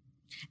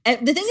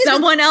 and the thing is,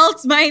 someone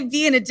else might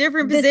be in a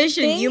different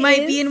position. You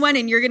might be in one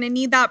and you're going to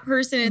need that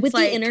person. It's with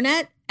like, the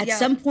internet, at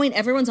some point,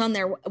 everyone's on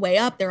their way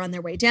up. They're on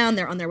their way down.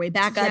 They're on their way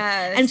back up.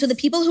 Yes. And so the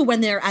people who,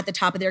 when they're at the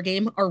top of their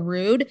game, are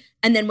rude.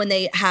 And then when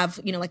they have,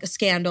 you know, like a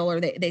scandal or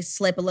they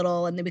slip a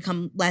little and they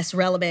become less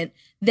relevant,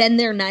 then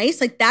they're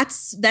nice. Like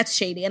that's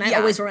shady. And I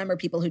always remember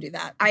people who do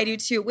that. I do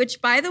too. Which,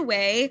 by the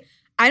way,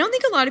 I don't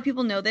think a lot of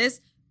people know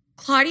this.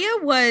 Claudia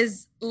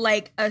was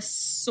like a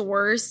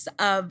source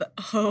of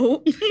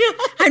hope.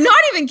 I'm not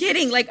even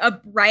kidding. Like a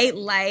bright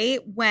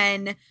light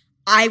when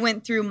I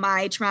went through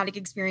my traumatic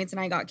experience and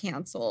I got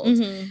canceled.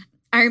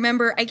 I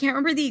can't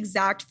remember the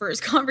exact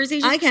first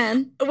conversation. I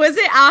can. Was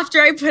it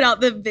after I put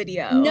out the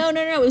video? No.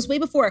 It was way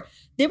before.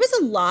 There was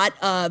a lot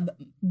of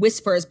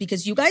whispers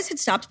because you guys had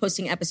stopped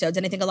posting episodes.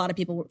 And I think a lot of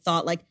people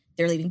thought like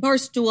they're leaving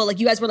Barstool. Like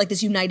you guys were like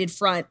this united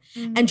front.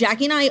 And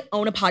Jackie and I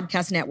own a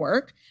podcast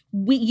network.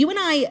 You and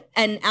I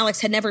and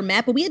Alex had never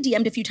met, but we had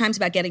DM'd a few times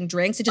about getting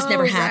drinks. It just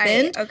never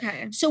happened.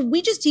 Okay. So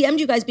we just DM'd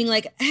you guys being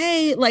like,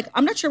 hey, like,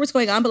 I'm not sure what's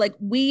going on, but like,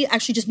 we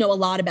actually just know a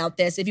lot about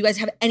this. If you guys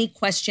have any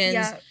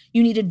questions,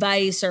 you need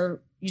advice,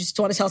 or you just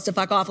want to tell us to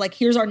fuck off, like,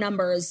 here's our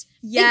numbers.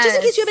 Yes. Just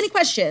in case you have any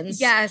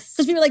questions. Yes.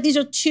 Because we were like, these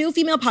are two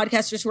female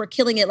podcasters who are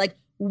killing it. Like,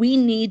 we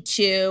need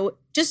to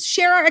just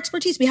share our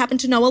expertise. We happen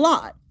to know a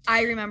lot.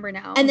 I remember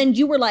now. And then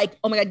you were like,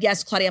 oh my God,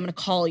 yes, Claudia, I'm going to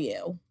call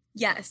you.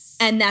 Yes.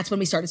 And that's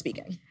when we started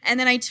speaking. And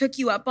then I took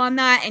you up on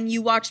that and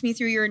you walked me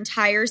through your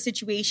entire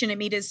situation. It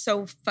made it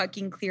so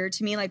fucking clear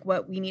to me, like,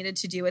 what we needed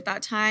to do at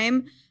that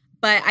time.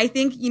 But I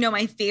think, you know,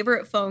 my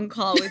favorite phone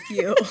call with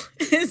you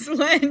is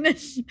when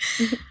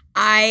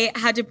I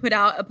had to put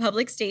out a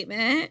public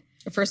statement.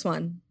 The first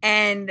one.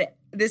 And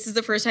this is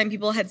the first time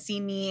people had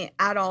seen me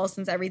at all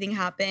since everything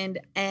happened.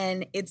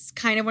 And it's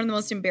kind of one of the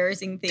most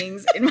embarrassing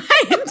things in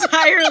my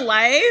entire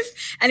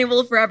life. And it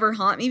will forever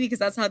haunt me because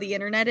that's how the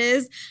internet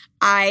is.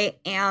 I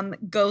am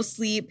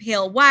ghostly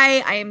pale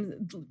white.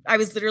 I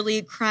was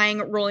literally crying,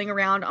 rolling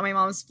around on my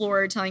mom's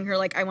floor, telling her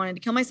like I wanted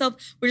to kill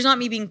myself, which is not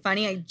me being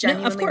funny. I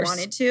genuinely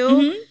wanted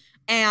to.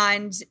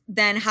 And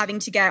then having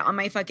to get on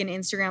my fucking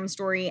Instagram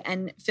story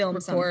and film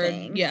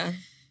something. Yeah.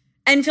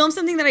 And film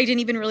something that I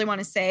didn't even really want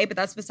to say, but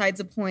that's besides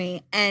the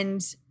point.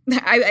 And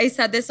I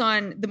said this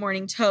on The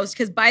Morning Toast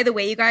because, by the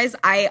way, you guys,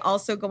 I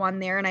also go on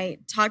there and I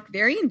talk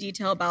very in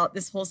detail about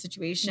this whole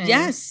situation.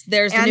 Yes,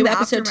 there's a new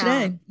episode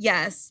today.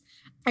 Yes.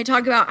 I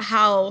talk about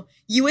how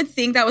you would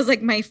think that was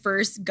like my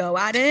first go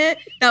at it.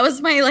 That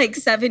was my like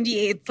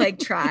 78th like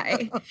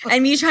try.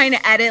 And me trying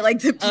to edit like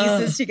the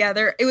pieces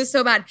together. It was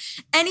so bad.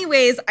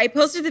 Anyways, I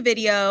posted the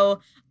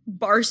video.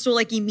 Barstool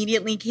like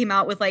immediately came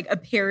out with like a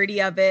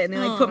parody of it and they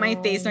like put my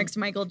face next to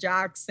Michael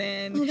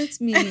Jackson. Oh, that's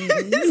mean.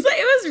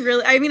 It was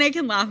really, I mean, I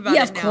can laugh about it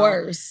now. Yeah, of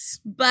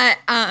course. But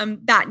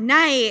that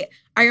night,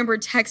 I remember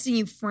texting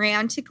you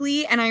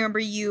frantically and I remember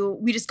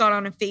we just got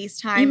on a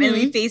FaceTime and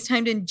we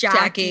FaceTimed in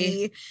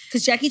Jackie.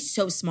 Because Jackie's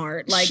so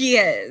smart. Like she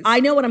is. I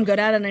know what I'm good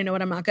at and I know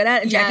what I'm not good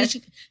at. And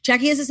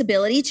Jackie has this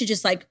ability to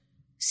just like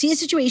see a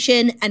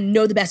situation and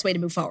know the best way to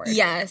move forward.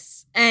 Yes.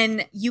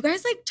 And you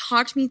guys like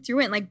talked me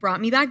through it and like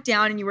brought me back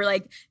down and you were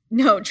like,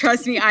 no,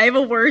 trust me, I have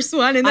a worse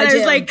one. And then I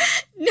was like,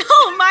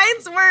 no,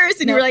 mine's worse.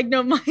 And you were like,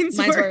 no, mine's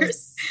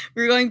worse.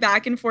 We were going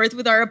back and forth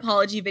with our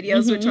apology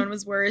videos. Which one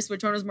was worse?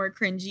 Which one was more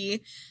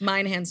cringy?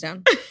 Mine, hands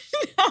down.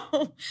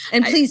 No.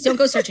 And please don't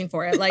go searching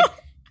for it. Like,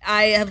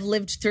 I have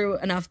lived through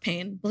enough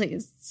pain,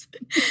 please.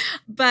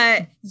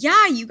 But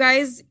yeah, you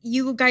guys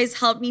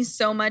helped me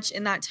so much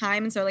in that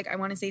time. And so like, I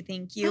want to say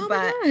thank you. Oh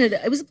but my God.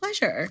 It was a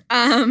pleasure.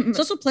 It's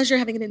also a pleasure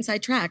having an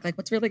inside track. Like,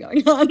 what's really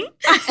going on?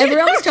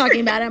 Everyone was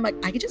talking about it. I'm like,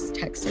 I could just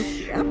text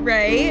Sophia.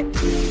 right.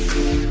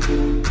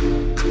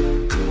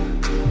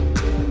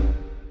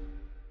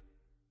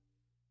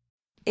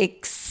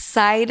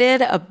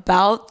 Excited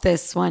about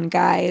this one,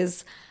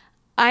 guys.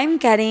 I'm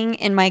getting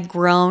in my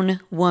grown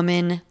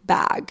woman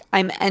bag.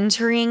 I'm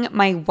entering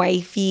my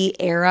wifey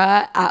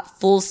era at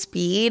full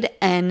speed,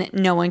 and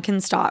no one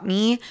can stop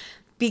me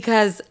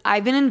because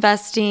I've been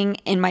investing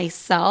in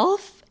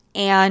myself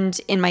and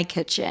in my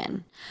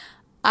kitchen.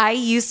 I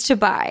used to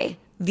buy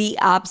the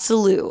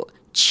absolute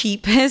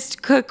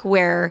cheapest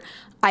cookware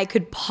I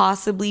could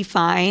possibly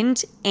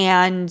find,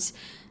 and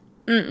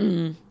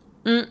not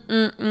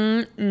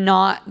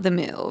the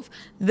move.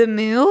 The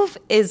move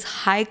is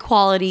high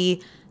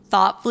quality,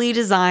 thoughtfully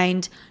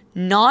designed,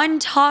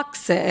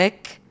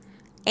 non-toxic,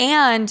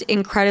 and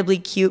incredibly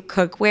cute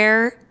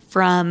cookware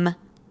from,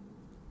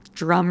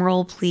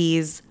 drumroll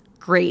please,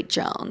 Great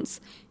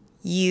Jones.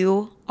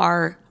 You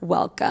are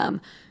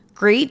welcome.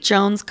 Great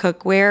Jones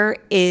cookware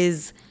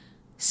is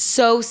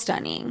so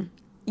stunning.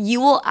 You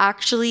will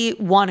actually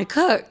want to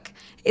cook.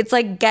 It's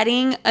like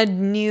getting a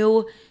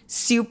new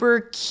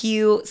super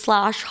cute /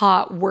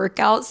 hot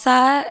workout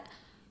set.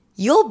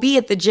 You'll be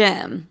at the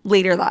gym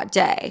later that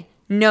day.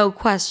 No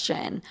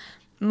question.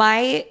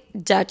 My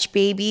Dutch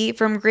baby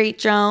from Great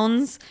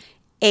Jones,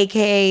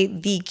 aka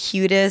the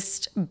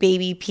cutest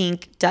baby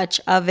pink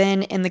Dutch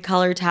oven in the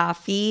color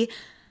taffy,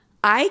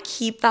 I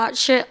keep that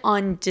shit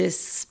on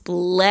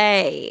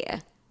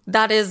display.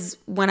 That is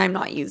when I'm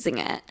not using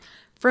it.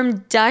 From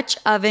Dutch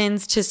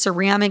ovens to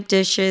ceramic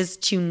dishes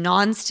to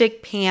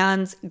nonstick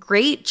pans,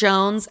 Great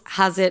Jones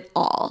has it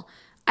all.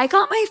 I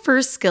got my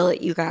first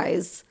skillet, you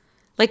guys.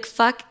 Like,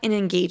 fuck an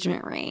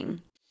engagement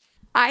ring.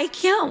 I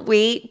can't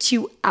wait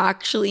to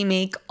actually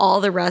make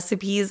all the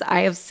recipes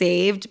I have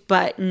saved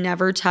but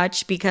never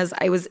touched because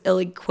I was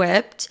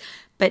ill-equipped.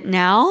 But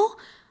now,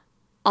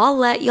 I'll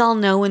let y'all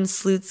know when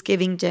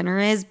Sleutsgiving dinner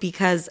is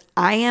because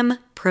I am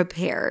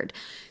prepared.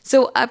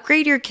 So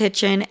upgrade your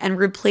kitchen and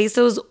replace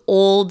those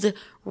old,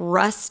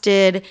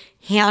 rusted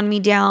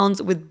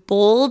hand-me-downs with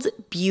bold,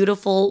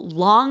 beautiful,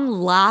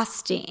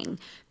 long-lasting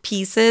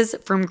pieces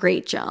from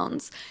Great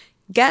Jones.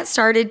 Get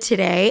started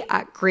today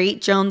at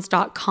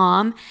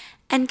greatjones.com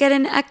and get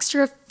an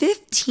extra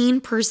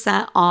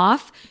 15%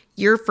 off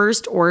your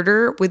first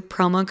order with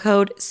promo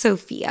code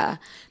SOPHIA.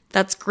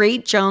 That's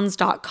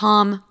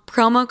greatjones.com,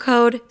 promo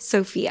code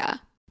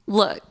SOPHIA.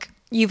 Look,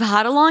 you've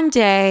had a long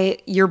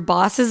day, your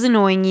boss is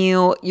annoying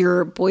you,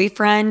 your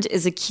boyfriend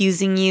is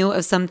accusing you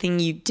of something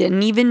you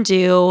didn't even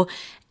do,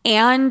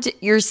 and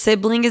your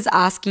sibling is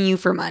asking you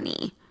for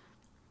money.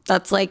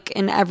 That's like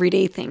an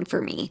everyday thing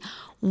for me.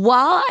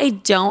 While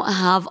I don't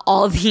have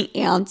all the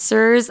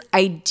answers,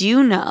 I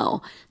do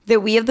know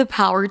that we have the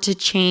power to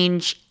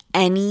change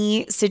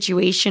any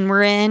situation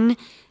we're in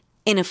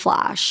a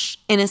flash,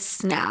 in a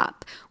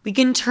snap. We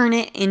can turn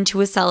it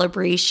into a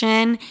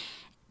celebration,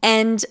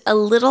 and a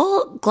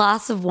little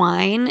glass of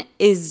wine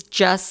is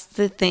just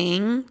the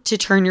thing to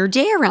turn your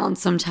day around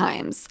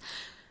sometimes.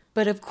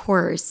 But of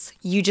course,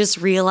 you just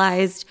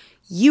realized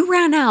you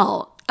ran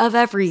out of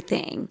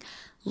everything.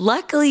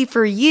 Luckily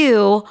for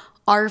you,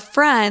 our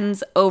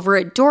friends over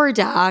at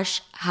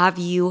DoorDash have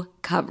you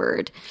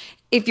covered.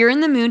 If you're in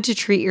the mood to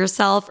treat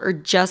yourself or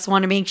just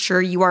want to make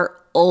sure you are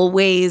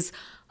always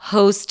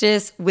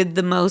hostess with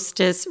the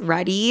mostest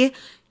ready,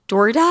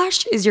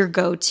 DoorDash is your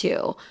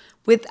go-to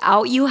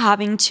without you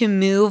having to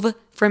move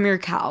from your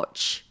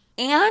couch.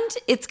 And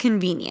it's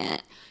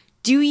convenient.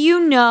 Do you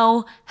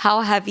know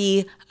how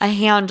heavy a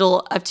handle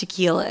of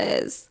tequila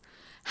is?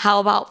 How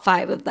about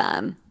 5 of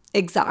them?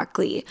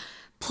 Exactly.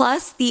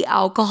 Plus, the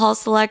alcohol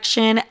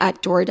selection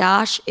at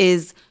DoorDash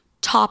is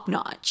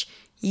top-notch.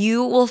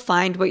 You will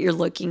find what you're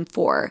looking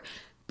for.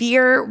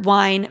 Beer,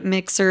 wine,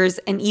 mixers,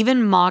 and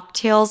even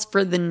mocktails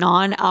for the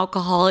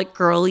non-alcoholic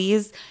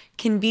girlies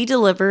can be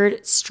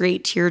delivered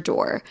straight to your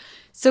door.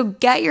 So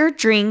get your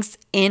drinks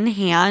in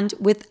hand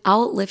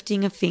without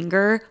lifting a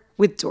finger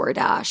with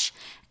DoorDash.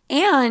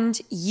 And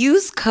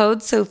use code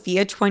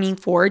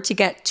SOPHIA24 to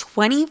get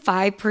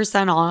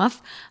 25%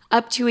 off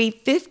up to a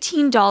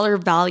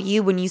 $15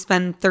 value when you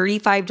spend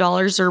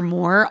 $35 or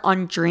more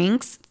on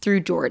drinks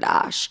through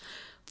DoorDash.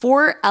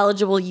 For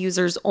eligible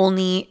users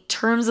only,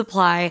 terms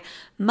apply,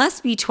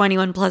 must be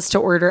 21 plus to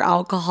order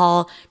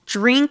alcohol,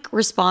 drink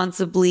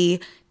responsibly,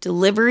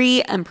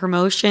 delivery and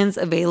promotions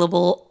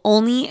available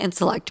only in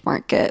select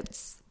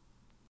markets.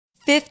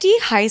 50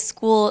 high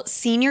school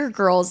senior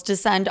girls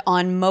descend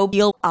on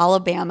Mobile,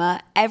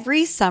 Alabama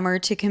every summer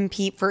to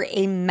compete for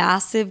a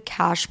massive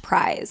cash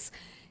prize.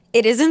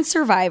 It isn't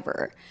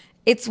Survivor.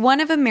 It's one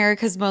of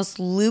America's most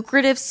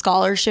lucrative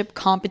scholarship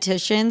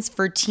competitions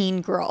for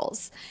teen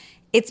girls.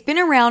 It's been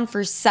around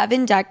for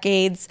 7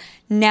 decades.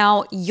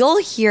 Now you'll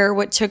hear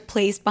what took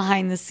place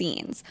behind the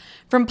scenes.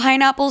 From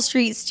Pineapple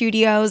Street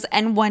Studios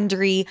and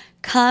Wondery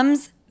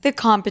comes The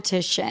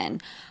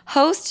Competition.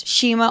 Host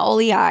Shima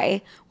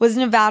Oliai was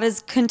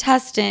Nevada's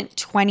contestant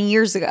 20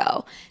 years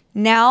ago.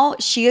 Now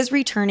she is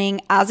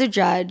returning as a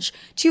judge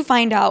to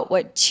find out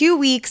what 2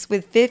 weeks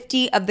with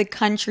 50 of the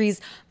country's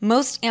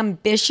most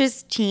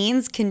ambitious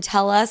teens can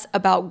tell us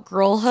about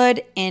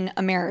girlhood in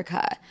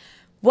America.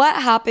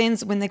 What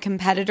happens when the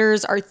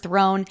competitors are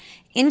thrown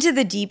into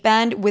the deep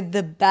end with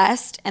the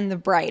best and the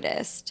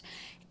brightest?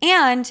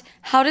 And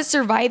how does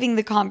surviving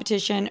the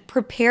competition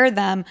prepare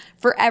them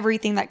for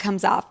everything that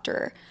comes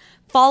after?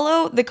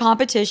 Follow The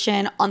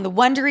Competition on the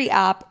Wondery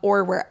app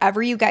or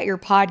wherever you get your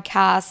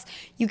podcasts.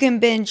 You can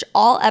binge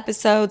all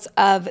episodes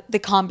of The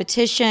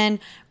Competition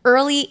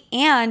early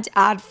and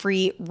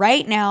ad-free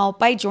right now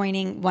by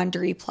joining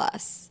Wondery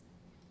Plus.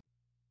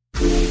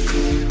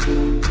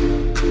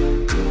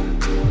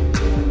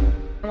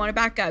 I want to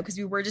back up because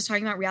we were just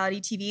talking about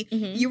reality TV.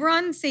 You were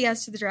on Say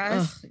Yes to the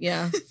Dress.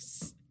 Yeah.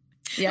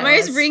 Yeah, I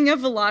was bringing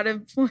up a lot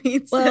of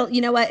points. Well,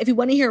 you know what? If you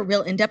want to hear a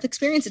real in-depth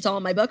experience, it's all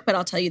in my book, but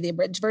I'll tell you the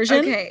abridged version.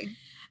 Okay.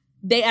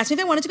 They asked me if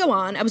I wanted to go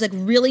on. I was like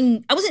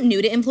I wasn't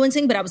new to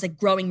influencing, but I was like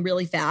growing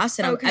really fast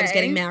and I was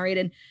getting married.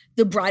 And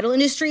the bridal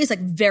industry is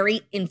like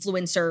very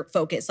influencer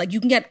focused. Like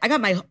I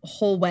got my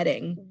whole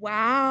wedding.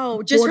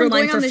 Wow. Just for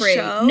going on the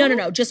show?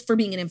 No. Just for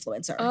being an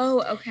influencer.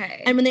 Oh,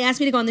 okay. And when they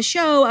asked me to go on the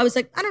show, I was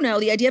like, I don't know.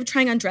 The idea of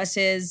trying on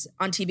dresses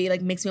on TV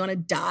like makes me want to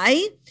die.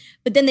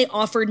 But then they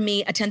offered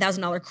me a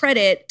 $10,000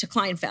 credit to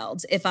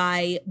Kleinfeld's if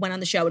I went on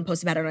the show and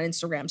posted about it on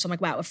Instagram. So I'm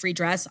like, wow, a free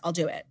dress, I'll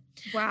do it.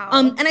 Wow.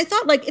 And I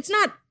thought like, it's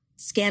not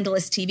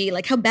scandalous TV.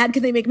 Like how bad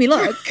can they make me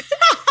look?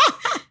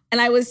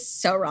 And I was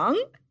so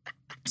wrong.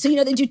 So,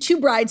 they do 2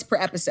 brides per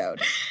episode.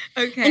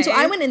 Okay. And so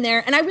I went in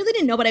there and I really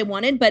didn't know what I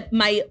wanted, but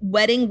my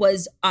wedding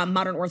was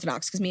modern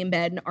Orthodox because me and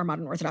Ben are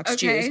modern Orthodox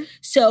Jews.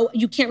 So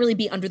you can't really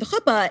be under the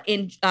chuppah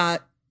in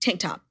tank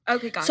top.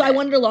 Okay, got it. So I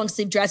wanted a long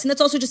sleeve dress. And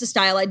that's also just a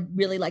style I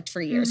really liked for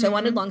years. So I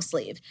wanted long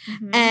sleeve.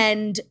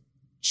 And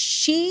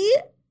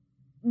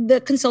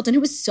the consultant,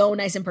 who was so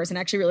nice in person,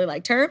 actually really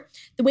liked her.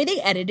 The way they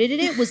edited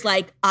it was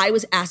like I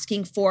was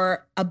asking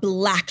for a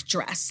black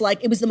dress.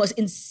 Like it was the most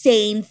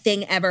insane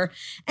thing ever.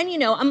 And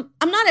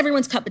I'm not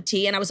everyone's cup of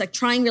tea. And I was like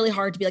trying really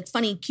hard to be like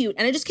funny, cute.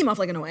 And I just came off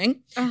like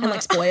annoying and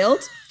like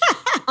spoiled.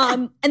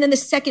 And then the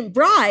second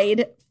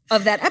bride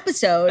of that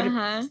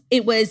episode,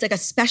 it was like a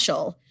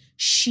special.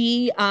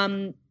 She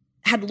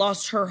had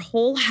lost her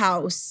whole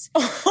house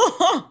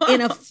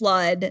in a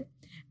flood.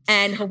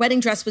 And her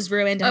wedding dress was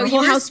ruined. And her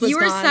whole house was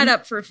gone. You were set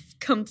up for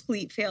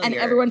complete failure. And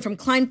everyone from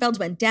Kleinfeld's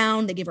went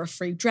down. They gave her a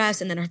free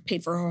dress and then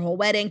paid for her whole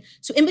wedding.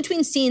 So in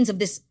between scenes of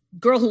this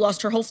girl who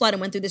lost her whole flood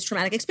and went through this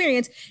traumatic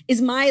experience is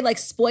my like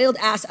spoiled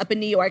ass up in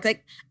New York.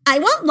 Like, I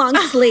want long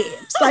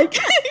sleeves. Like,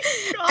 and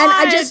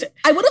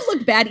I would have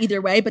looked bad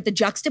either way, but the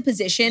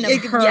juxtaposition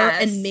of her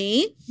and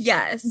me.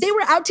 Yes. They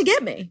were out to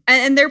get me.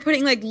 And they're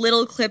putting like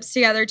little clips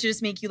together to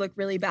just make you look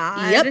really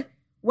bad. Yep.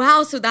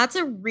 Wow, so that's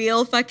a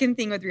real fucking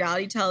thing with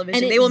reality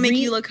television. They will make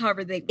you look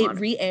however they want.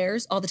 It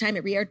re-airs all the time.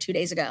 It re-aired 2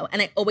 days ago.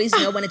 And I always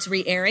know when it's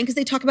re-airing because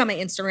they talk about my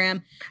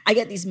Instagram. I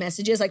get these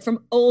messages like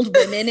from old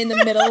women in the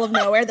middle of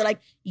nowhere. They're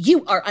like,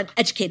 you are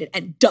uneducated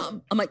and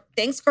dumb. I'm like,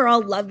 thanks,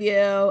 girl. Love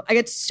you. I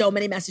get so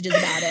many messages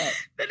about it.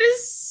 That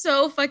is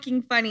so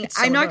fucking funny.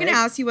 So I'm not going to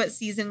ask you what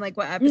season, like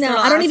what episode. No,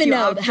 I don't even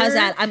know. How's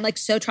that? I'm like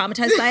so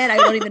traumatized by it. I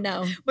don't even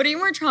know. What are you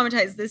more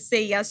traumatized? The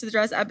Say Yes to the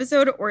Dress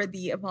episode or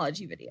the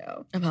apology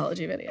video?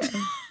 Apology video.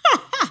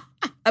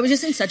 I was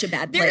just in such a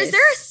bad place.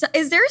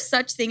 Is there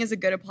such thing as a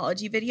good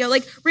apology video?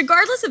 Like,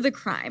 regardless of the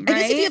crime, right? I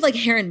guess if you have like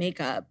hair and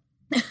makeup.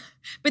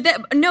 But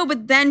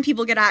then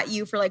people get at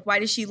you for like, why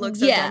does she look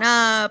so done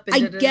up? And I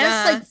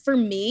guess like for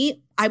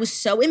me, I was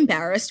so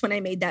embarrassed when I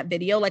made that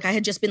video. Like I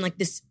had just been like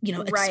this,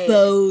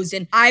 exposed.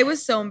 And I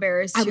was so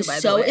embarrassed too, I was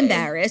so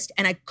embarrassed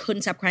and I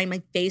couldn't stop crying.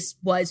 My face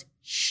was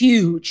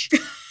huge.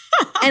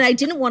 And I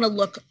didn't want to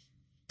look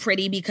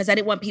pretty because I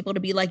didn't want people to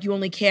be like, you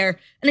only care.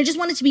 And I just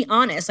wanted to be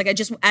honest. Like I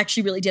just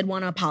actually really did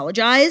want to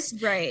apologize.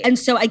 Right. And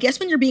so I guess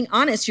when you're being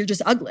honest, you're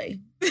just ugly.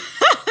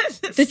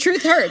 The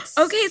truth hurts.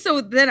 Okay,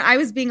 so then I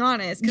was being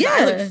honest because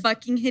I look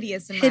fucking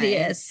hideous in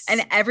mine.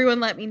 And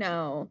everyone let me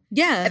know.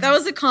 Yeah. That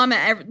was a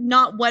comment.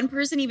 Not one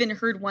person even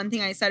heard one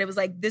thing I said. It was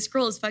like, this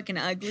girl is fucking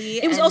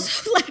ugly. It was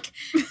also like,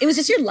 it was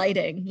just your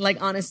lighting.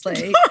 Like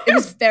honestly, it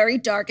was very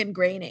dark and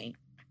grainy.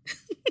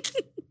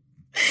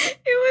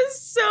 It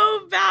was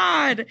so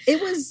bad.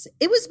 It was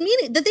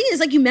mean. The thing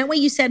is, like, you meant what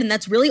you said, and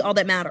that's really all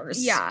that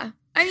matters. Yeah.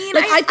 I mean,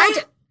 like, I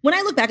felt, when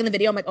I look back in the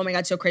video, I'm like, oh my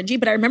God, so cringy.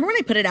 But I remember when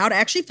I put it out, I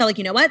actually felt like,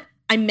 you know what?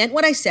 I meant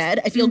what I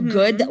said. I feel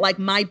good that like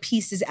my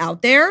piece is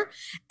out there.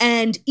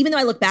 And even though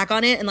I look back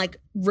on it and like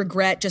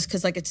regret just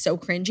because like it's so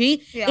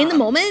cringy in the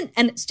moment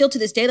and still to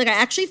this day, like I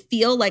actually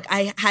feel like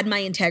I had my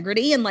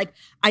integrity and like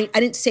I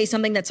didn't say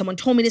something that someone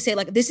told me to say.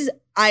 Like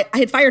I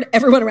had fired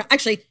everyone around.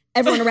 Actually,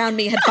 everyone around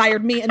me had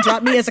fired me and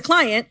dropped me as a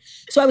client.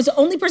 So I was the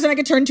only person I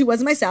could turn to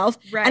was myself.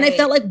 Right. And I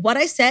felt like what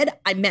I said,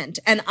 I meant.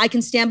 And I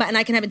can stand by and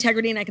I can have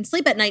integrity and I can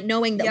sleep at night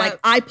knowing that like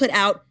I put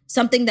out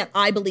something that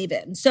I believe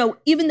in. So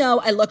even though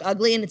I look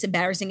ugly and it's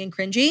embarrassing and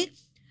cringy,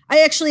 I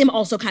actually am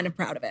also kind of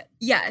proud of it.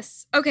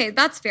 Yes. Okay,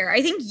 that's fair.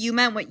 I think you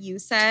meant what you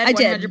said. I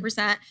did.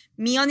 100%.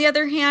 Me, on the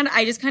other hand,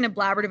 I just kind of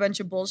blabbered a bunch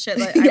of bullshit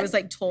that I was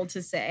like told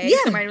to say. Yeah.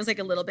 So mine was like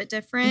a little bit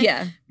different.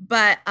 Yeah.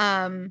 But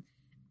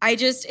I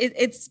just,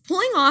 it's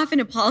pulling off an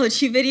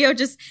apology video.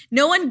 Just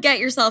no one get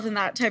yourself in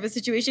that type of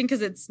situation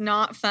because it's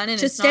not fun and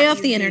Just it's stay not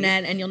off the easy.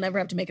 internet and you'll never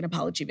have to make an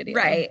apology video.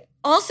 Right.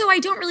 Also, I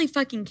don't really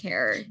fucking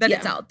care that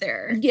it's out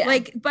there. Yeah.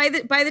 Like by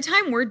the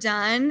time we're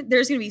done,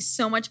 there's gonna be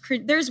so much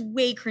there's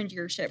way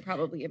cringier shit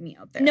probably of me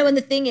out there. No, and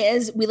the thing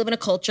is, we live in a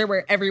culture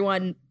where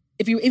everyone,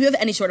 if you have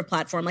any sort of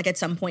platform, like at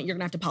some point you're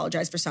gonna have to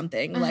apologize for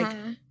something, like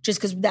just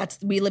because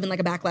we live in like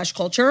a backlash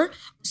culture.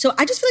 So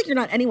I just feel like you're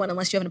not anyone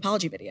unless you have an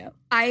apology video.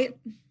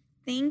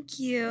 Thank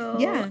you.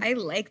 Yeah. I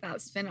like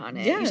that spin on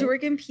it. Yeah. You should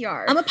work in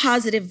PR. I'm a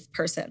positive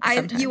person.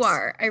 Sometimes. You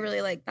are. I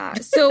really like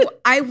that. So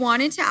I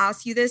wanted to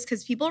ask you this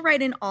because people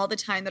write in all the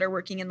time that are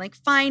working in like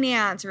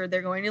finance or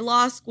they're going to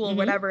law school,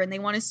 whatever, and they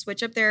want to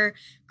switch up their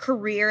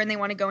career and they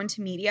want to go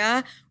into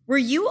media. Were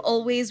you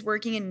always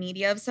working in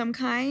media of some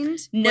kind?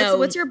 No.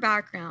 What's your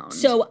background?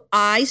 So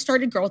I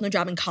started Girl with No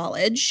Job in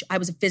college. I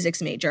was a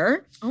physics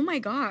major. Oh my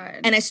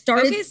God. And I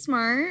started. Okay,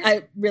 smart.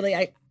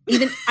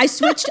 I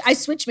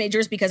switched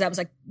majors because I was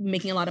like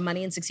making a lot of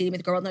money and succeeding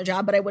with Girl with No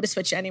Job, but I would have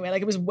switched anyway.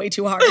 Like it was way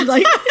too hard.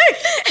 Like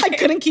I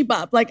couldn't keep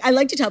up. Like I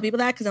like to tell people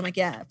that because I'm like,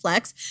 yeah,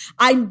 flex.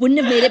 I wouldn't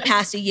have made it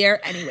past a year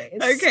anyways.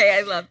 Okay,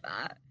 I love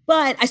that.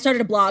 But I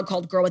started a blog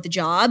called Girl with a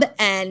Job,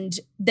 and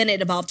then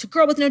it evolved to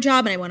Girl with No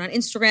Job, and I went on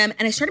Instagram,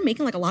 and I started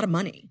making like a lot of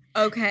money.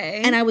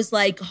 Okay. And I was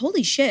like,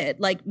 holy shit,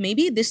 like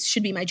maybe this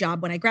should be my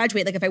job when I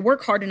graduate. Like if I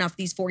work hard enough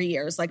these 4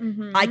 years, like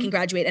I can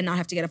graduate and not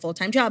have to get a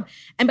full-time job.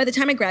 And by the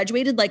time I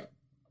graduated,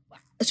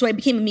 so I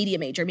became a media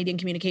major, media and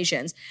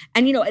communications.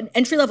 And you know, an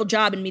entry-level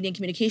job in media and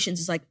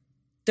communications is like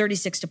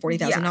 $36,000 to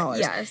 $40,000.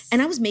 Yes.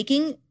 And I was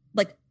making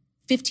like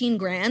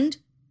 $15,000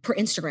 per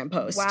Instagram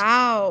post.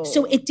 Wow.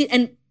 So it did,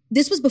 and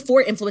this was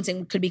before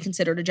influencing could be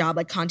considered a job,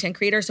 like content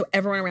creator. So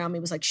everyone around me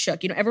was like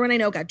shook. You know, everyone I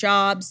know got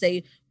jobs.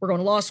 They were going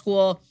to law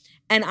school.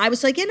 And I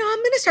was like, you know, I'm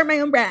going to start my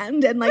own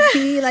brand and like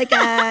be like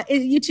a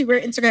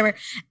YouTuber, Instagrammer.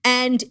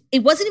 And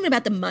it wasn't even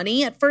about the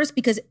money at first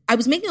because I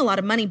was making a lot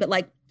of money, but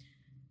like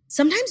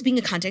sometimes being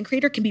a content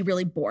creator can be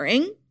really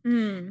boring.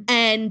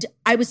 And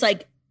I was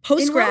like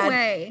post-grad. In what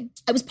way?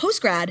 I was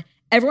post-grad.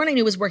 Everyone I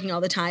knew was working all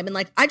the time. And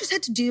like, I just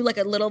had to do like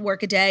a little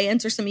work a day,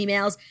 answer some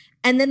emails.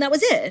 And then that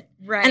was it.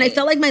 Right. And I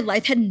felt like my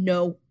life had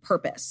no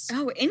purpose.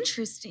 Oh,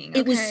 interesting.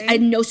 It was, I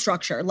had no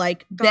structure.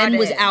 Like Ben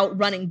was out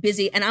running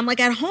busy and I'm like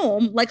at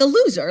home, like a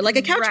loser, like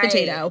a couch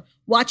potato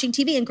watching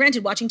TV. And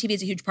granted, watching TV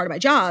is a huge part of my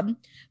job,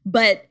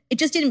 but it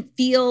just didn't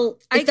feel,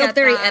 it felt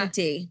very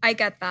empty. I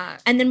get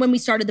that. And then when we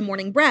started The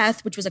Morning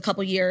Breath, which was a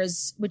couple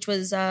years, which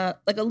was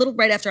like a little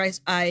right after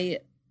I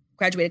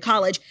graduated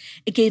college,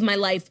 it gave my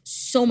life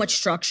so much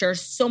structure,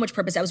 so much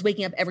purpose. I was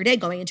waking up every day,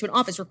 going into an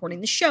office,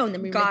 recording the show, and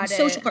then we were making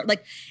social cards.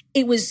 Like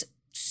it was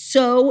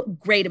so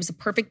great. It was a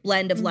perfect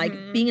blend of like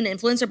being an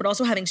influencer, but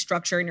also having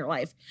structure in your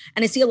life.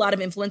 And I see a lot of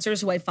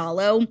influencers who I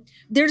follow.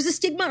 There's a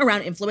stigma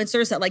around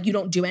influencers that like you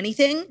don't do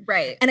anything.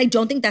 Right. And I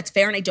don't think that's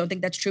fair. And I don't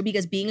think that's true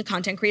because being a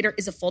content creator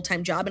is a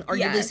full-time job. And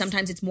arguably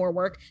sometimes it's more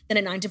work than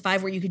a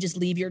 9-to-5 where you could just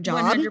leave your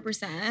job.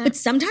 100%. But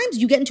sometimes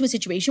you get into a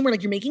situation where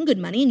like you're making good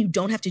money and you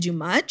don't have to do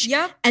much.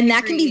 Yep. And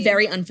that can be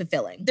very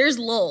unfulfilling. There's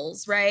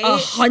lulls, right?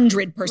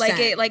 100%. Like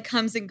it like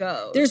comes and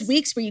goes. There's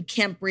weeks where you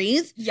can't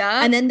breathe.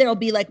 Yeah. And then there'll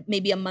be like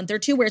maybe a month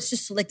or two where it's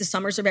just like the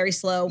summers are very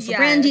slow for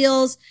brand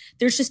deals.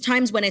 There's just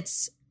times when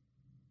it's,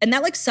 and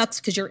that like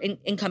sucks because your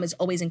income is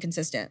always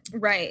inconsistent.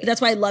 Right. But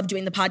that's why I love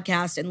doing the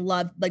podcast and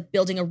love like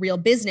building a real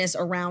business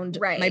around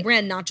my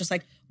brand, not just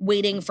like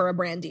waiting for a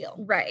brand deal.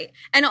 Right.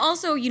 And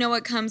also, you know,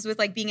 what comes with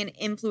like being an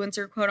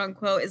influencer, quote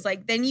unquote, is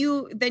like then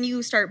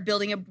you start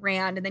building a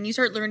brand and then you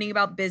start learning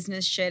about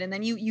business shit and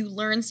then you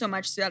learn so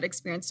much through that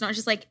experience. It's not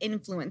just like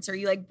influencer.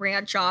 You like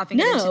branch off and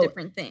get into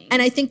different things.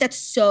 And I think that's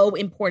so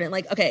important.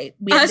 Like, okay.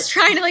 I was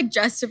trying to like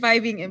justify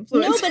being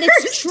influencer. No, but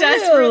it's true.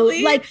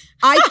 Desperately. Like,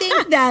 I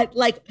think that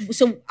like,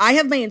 so I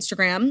have my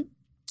Instagram.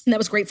 And that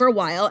was great for a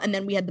while. And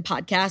then we had the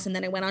podcast and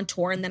then I went on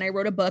tour and then I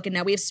wrote a book and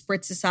now we have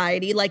Spritz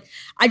Society. Like,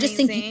 I just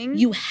think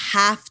you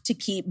have to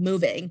keep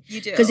moving. You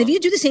do. Because if you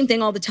do the same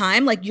thing all the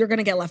time, like you're going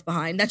to get left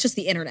behind. That's just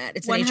the internet.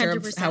 It's the nature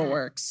of 100%. how it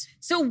works.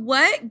 So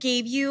what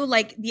gave you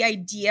like the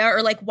idea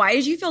or like why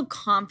did you feel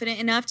confident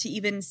enough to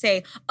even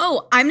say,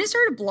 oh, I'm going to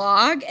start a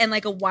blog and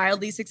like a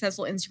wildly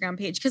successful Instagram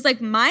page? Because like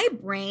my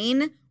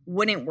brain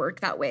wouldn't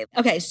work that way.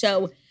 Okay,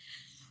 so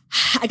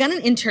I got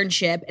an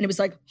internship and it was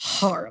like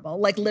horrible,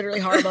 like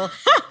literally horrible.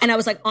 And I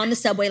was like on the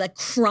subway, like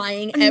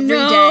crying every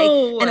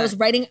day. And I was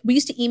writing, we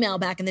used to email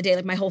back in the day,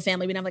 like my whole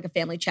family, we'd have like a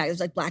family chat. It was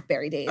like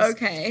BlackBerry days.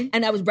 Okay.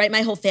 And I would write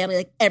my whole family,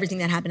 like everything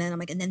that happened. And I'm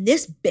like, and then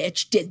this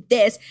bitch did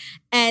this.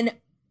 And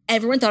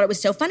everyone thought it was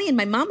so funny. And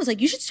my mom was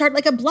like, you should start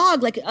like a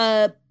blog, like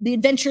The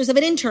Adventures of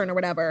an Intern or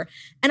whatever.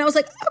 And I was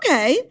like,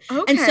 okay.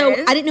 And so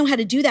I didn't know how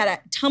to do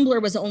that. Tumblr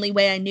was the only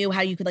way I knew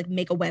how you could like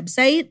make a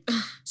website.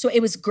 So it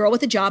was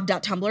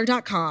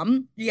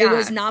girlwithajob.tumblr.com. Yeah. It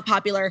was not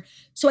popular.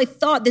 So I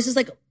thought this is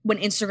like when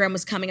Instagram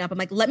was coming up. I'm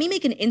like, let me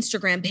make an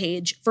Instagram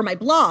page for my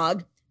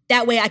blog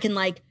That way I can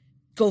like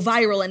go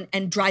viral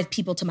and drive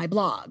people to my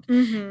blog.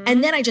 Mm-hmm.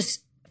 And then I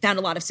just found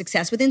a lot of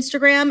success with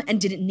Instagram and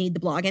didn't need the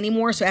blog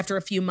anymore. So after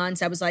a few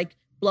months, I was like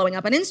blowing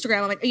up on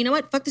Instagram. I'm like, oh, you know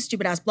what? Fuck this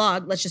stupid ass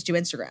blog. Let's just do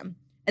Instagram.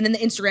 And then the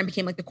Instagram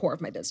became like the core of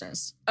my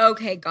business.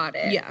 Okay, got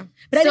it. Yeah.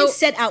 But I didn't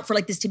set out for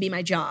like this to be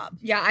my job.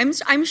 Yeah,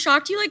 I'm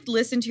shocked you like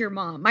listen to your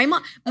mom. My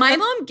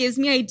mom gives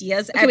me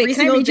ideas Okay, every wait, can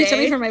single I read day. you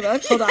something from my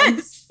book? Hold on.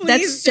 Yes,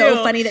 That's please so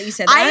do. funny that you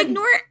said that. I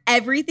ignore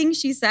everything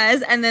she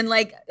says, and then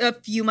like a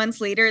few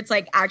months later, it's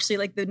like actually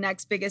like the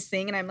next biggest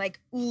thing, and I'm like,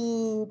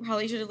 ooh,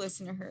 probably should have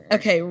listened to her.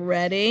 Okay,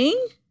 ready?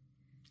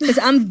 Because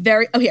I'm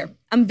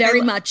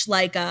very much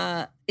like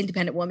a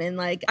independent woman.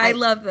 Like I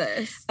love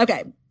this.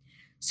 Okay.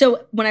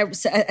 So when I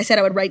said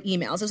I would write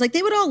emails, I was like,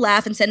 they would all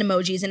laugh and send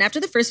emojis. And after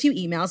the first few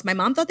emails, my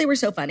mom thought they were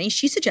so funny.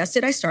 She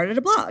suggested I started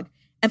a blog.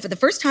 And for the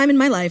first time in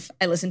my life,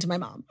 I listened to my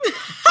mom.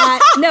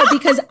 No,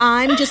 because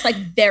I'm just like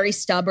very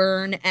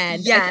stubborn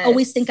and I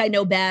always think I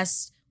know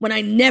best when I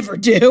never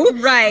do.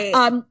 Right.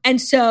 And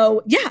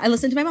so, yeah, I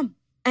listened to my mom.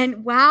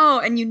 And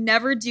wow, and you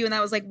never do. And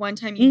that was like one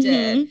time you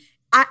did.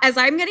 As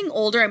I'm getting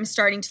older, I'm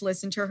starting to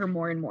listen to her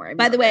more and more.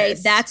 By the way,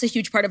 that's a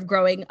huge part of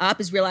growing up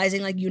is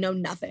realizing like you know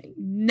nothing.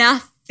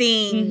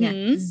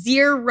 Nothing.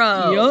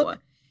 Zero. Yep.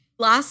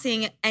 Last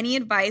thing, any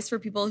advice for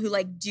people who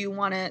like do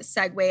want to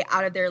segue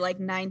out of their like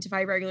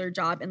 9-to-5 regular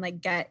job and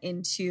like get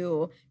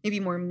into maybe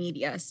more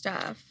media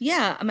stuff?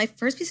 Yeah. My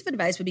first piece of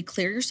advice would be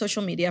clear your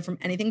social media from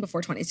anything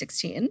before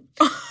 2016.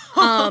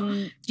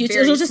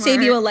 It'll just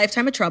save you a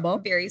lifetime of trouble.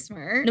 Very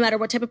smart. No matter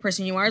what type of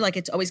person you are, like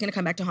it's always going to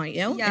come back to haunt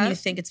you. Yep. And you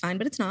think it's fine,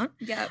 but it's not.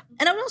 Yeah.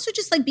 And I would also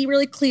just like be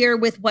really clear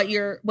with what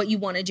you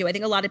want to do. I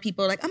think a lot of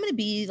people are like, I'm going to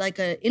be like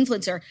an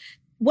influencer.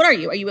 What are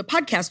you? Are you a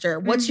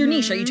podcaster? What's your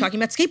niche? Are you talking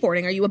about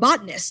skateboarding? Are you a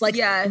botanist? Like,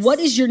 what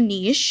is your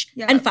niche?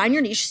 Yeah. And find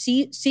your niche.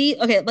 See,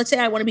 okay, let's say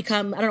I want to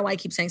become, I don't know why I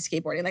keep saying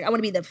skateboarding. Like, I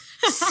want to be the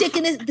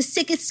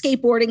sickest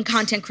skateboarding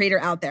content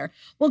creator out there.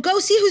 Well, go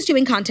see who's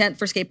doing content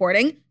for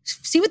skateboarding.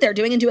 See what they're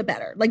doing and do it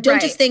better. Like,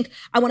 don't just think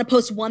I want to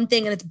post one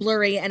thing and it's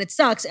blurry and it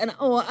sucks. And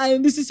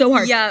this is so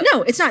hard. Yeah.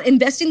 No, it's not.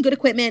 Invest in good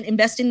equipment.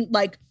 Invest in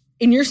like,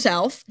 in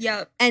yourself.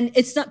 Yeah. And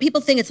it's not,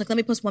 people think it's like, let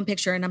me post one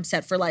picture and I'm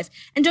set for life.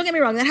 And don't get me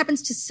wrong, that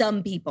happens to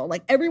some people.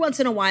 Like every once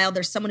in a while,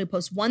 there's someone who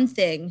posts one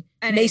thing,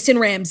 and Mason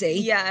Ramsey,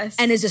 yes,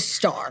 and is a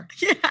star.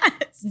 Yes.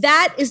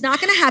 That is not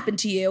going to happen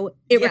to you.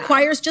 It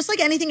requires, just like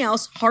anything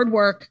else, hard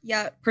work,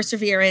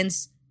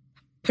 perseverance,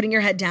 putting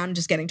your head down and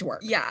just getting to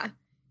work. Yeah.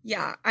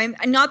 Yeah. I'm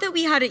not that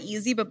we had it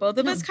easy, but both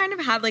of us kind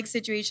of had like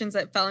situations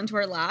that fell into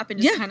our lap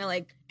and just kind of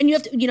like. And you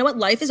have to, you know what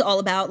life is all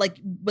about? Like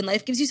when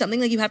life gives you something,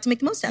 like you have to make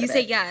the most out of it. You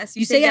say yes.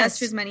 You say yes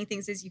to as many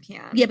things as you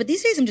can. Yeah, but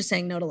these days I'm just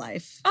saying no to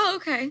life. Oh,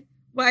 okay.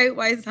 Why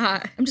is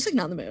that? I'm just like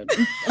not in the mood.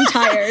 I'm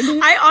tired.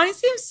 I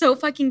honestly am so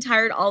fucking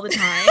tired all the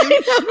time.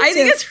 I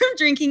think it's from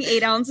drinking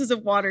 8 ounces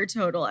of water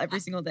total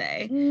every single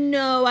day.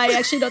 No, I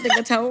actually don't think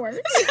that's how it works.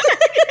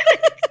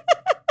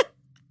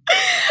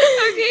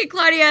 Okay,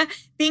 Claudia,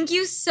 thank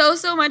you so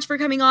much for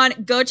coming on.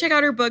 Go check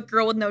out her book,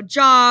 Girl with No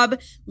Job.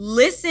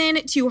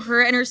 Listen to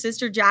her and her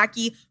sister,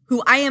 Jackie,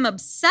 who I am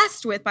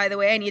obsessed with, by the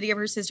way. I need to give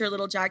her sister a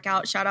little jack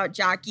out. Shout out,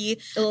 Jackie.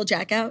 A little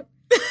jack out?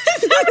 Is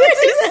that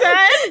what you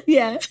said?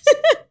 Yeah.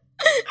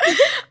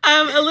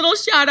 A little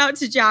shout out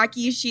to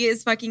Jackie. She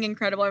is fucking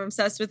incredible. I'm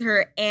obsessed with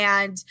her.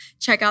 And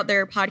check out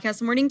their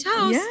podcast, Morning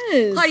Toast.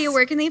 Yes. Claudia,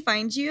 where can they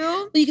find you?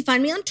 Well, you can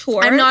find me on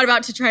tour. I'm not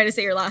about to try to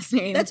say your last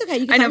name. That's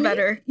okay. I know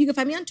better. You can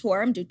find me on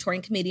tour. I'm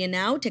touring comedian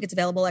now. Tickets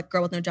available at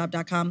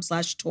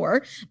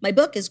girlwithnojob.com/tour. My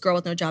book is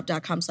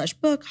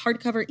girlwithnojob.com/book.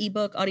 Hardcover,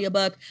 ebook,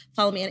 audiobook.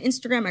 Follow me on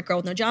Instagram at Girl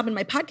With No Job. And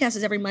my podcast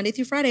is every Monday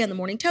through Friday on the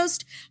Morning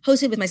Toast,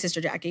 hosted with my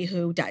sister Jackie,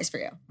 who dies for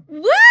you.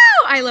 Woo!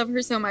 I love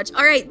her so much.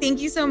 All right. Thank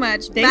you so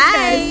much. Thanks, Bye.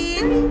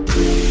 Guys.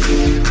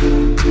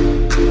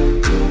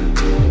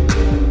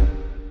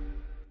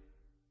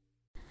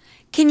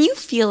 Can you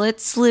feel it,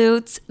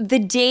 Sloots? The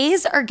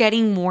days are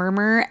getting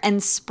warmer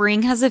and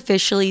spring has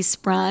officially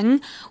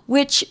sprung,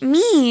 which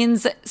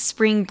means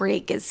spring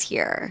break is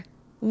here.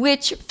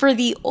 Which for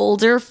the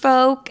older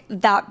folk,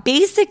 that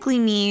basically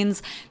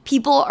means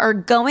people are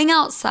going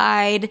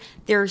outside,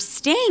 they're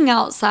staying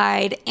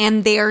outside,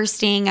 and they are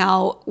staying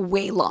out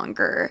way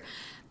longer.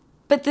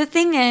 But the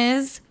thing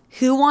is,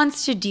 who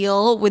wants to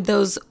deal with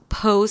those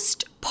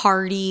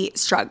post-party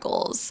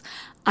struggles?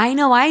 I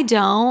know I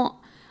don't.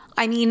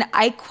 I mean,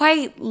 I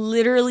quite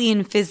literally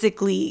and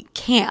physically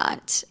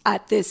can't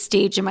at this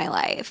stage of my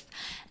life.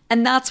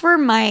 And that's where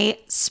my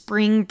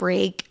spring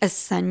break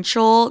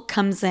essential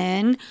comes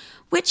in,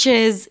 which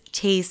is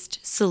Taste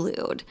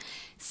Salud.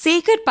 Say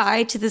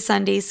goodbye to the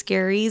Sunday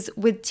scaries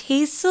with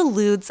Taste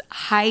Salud's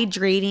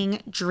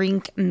hydrating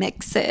drink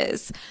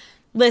mixes.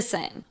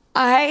 Listen,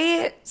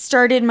 I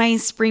started my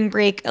spring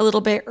break a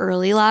little bit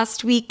early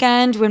last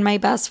weekend when my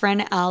best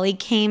friend Allie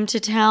came to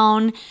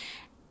town,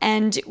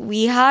 and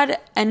we had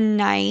a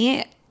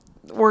night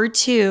or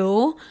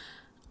two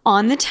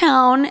on the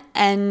town,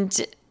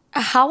 and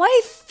how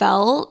I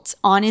felt,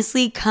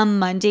 honestly, come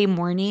Monday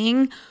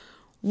morning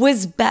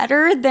was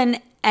better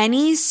than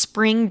any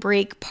spring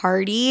break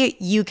party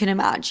you can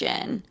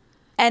imagine.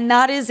 And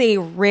that is a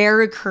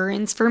rare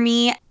occurrence for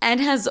me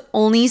and has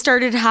only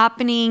started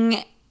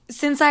happening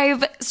since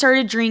I've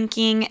started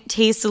drinking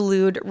Tay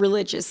Salud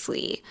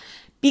religiously.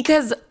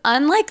 Because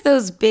unlike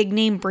those big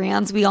name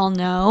brands we all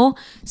know,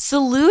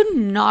 Salud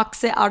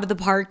knocks it out of the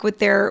park with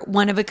their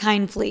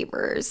one-of-a-kind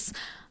flavors.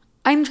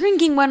 I'm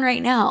drinking one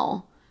right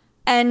now.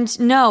 And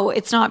no,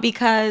 it's not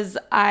because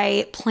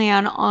I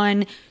plan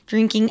on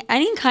drinking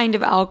any kind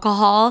of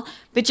alcohol,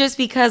 but just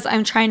because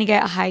I'm trying to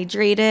get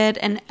hydrated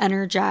and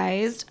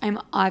energized. I'm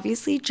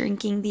obviously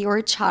drinking the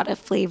horchata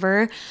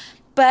flavor,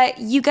 but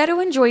you get to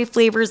enjoy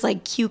flavors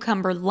like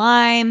cucumber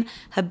lime,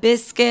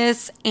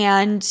 hibiscus,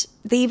 and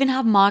they even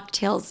have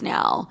mocktails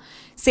now.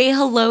 Say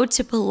hello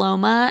to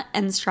Paloma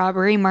and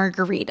strawberry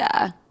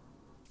margarita.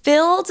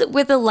 Filled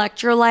with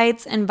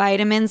electrolytes and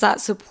vitamins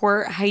that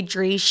support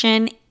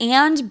hydration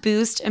and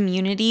boost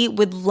immunity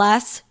with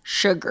less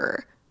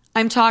sugar.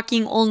 I'm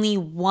talking only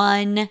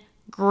 1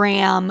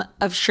 gram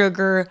of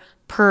sugar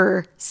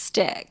per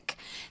stick.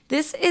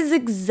 This is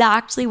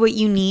exactly what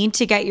you need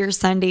to get your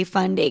Sunday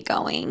fun day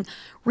going,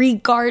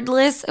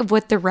 regardless of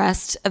what the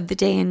rest of the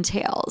day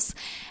entails.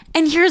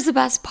 And here's the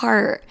best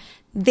part.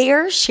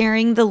 They're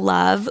sharing the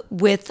love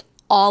with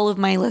all of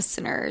my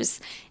listeners.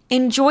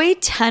 Enjoy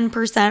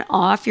 10%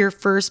 off your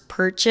first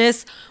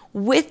purchase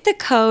with the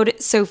code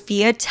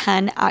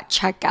SOFIA10 at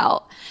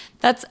checkout.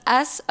 That's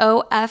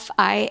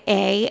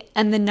SOFIA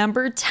and the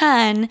number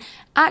 10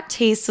 at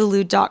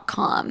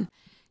taysalud.com.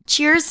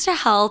 Cheers to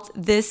health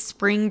this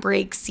spring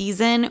break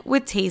season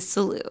with Tay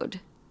Salud.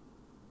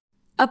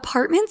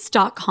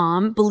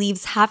 Apartments.com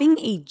believes having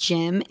a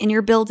gym in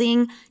your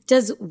building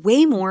does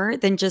way more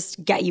than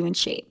just get you in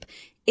shape.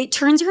 It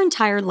turns your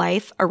entire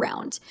life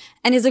around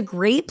and is a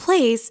great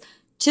place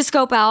to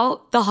scope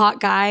out the hot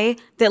guy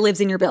that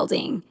lives in your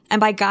building. And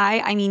by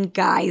guy, I mean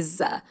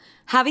guys.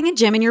 Having a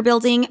gym in your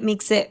building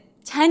makes it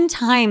 10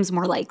 times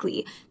more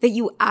likely that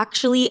you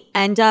actually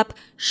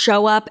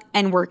show up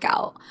and work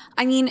out.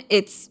 I mean,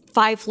 it's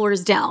 5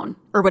 floors down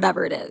or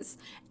whatever it is.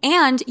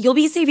 And you'll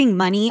be saving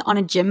money on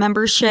a gym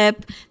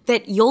membership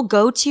that you'll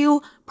go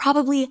to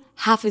probably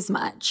half as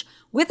much.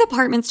 With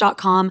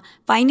Apartments.com,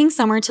 finding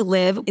somewhere to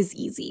live is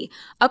easy.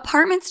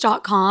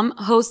 Apartments.com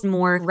hosts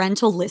more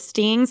rental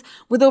listings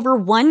with over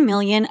 1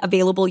 million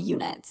available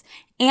units.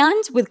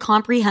 And with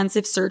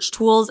comprehensive search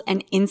tools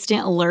and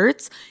instant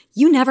alerts,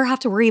 you never have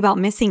to worry about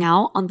missing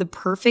out on the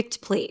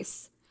perfect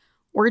place.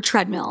 Or a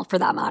treadmill, for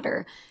that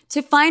matter.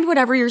 To find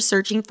whatever you're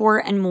searching for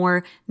and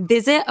more,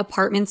 visit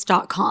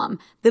Apartments.com,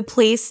 the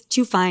place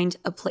to find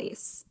a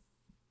place.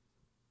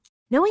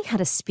 Knowing how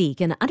to speak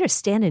and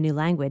understand a new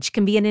language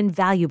can be an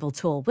invaluable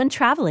tool when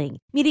traveling,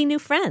 meeting new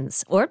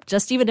friends, or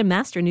just even to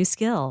master a new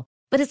skill.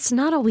 But it's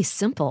not always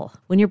simple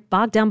when you're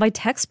bogged down by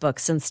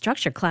textbooks and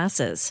structured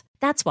classes.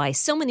 That's why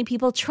so many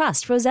people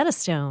trust Rosetta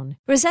Stone.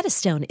 Rosetta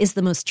Stone is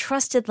the most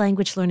trusted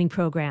language learning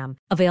program,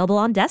 available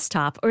on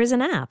desktop or as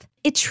an app.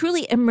 It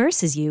truly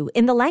immerses you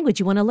in the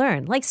language you want to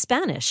learn, like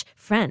Spanish,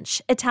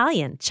 French,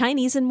 Italian,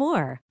 Chinese, and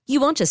more.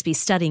 You won't just be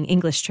studying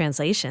English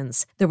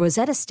translations. The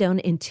Rosetta Stone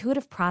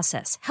intuitive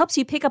process helps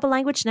you pick up a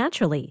language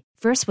naturally,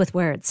 first with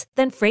words,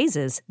 then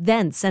phrases,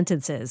 then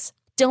sentences.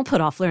 Don't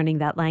put off learning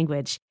that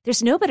language.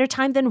 There's no better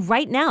time than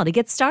right now to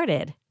get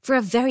started. For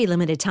a very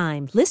limited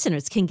time,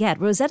 listeners can get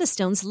Rosetta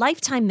Stone's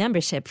lifetime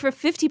membership for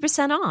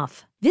 50%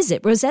 off.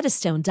 Visit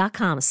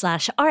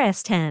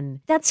rosettastone.com/rs10.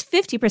 That's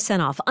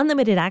 50% off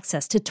unlimited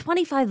access to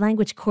 25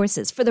 language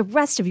courses for the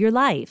rest of your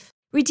life.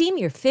 Redeem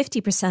your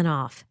 50%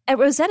 off at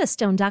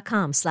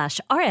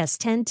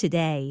rosettastone.com/rs10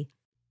 today.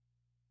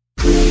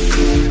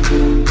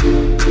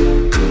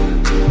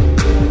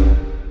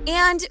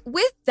 And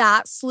with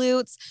that,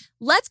 Sloots,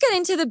 let's get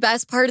into the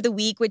best part of the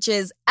week, which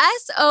is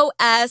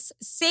SOS,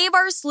 Save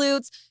Our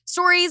Sloots,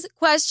 stories,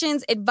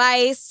 questions,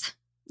 advice.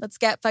 Let's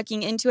get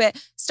fucking into it.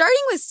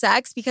 Starting with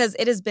sex, because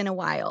it has been a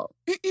while.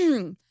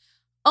 Oh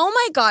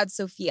my God,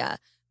 Sophia.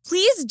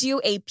 Please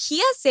do a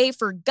PSA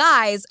for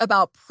guys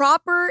about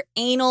proper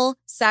anal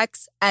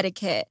sex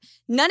etiquette.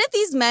 None of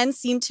these men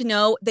seem to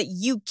know that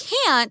you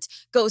can't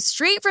go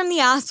straight from the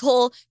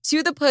asshole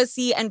to the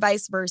pussy and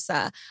vice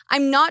versa.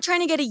 I'm not trying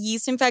to get a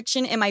yeast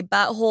infection in my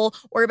butthole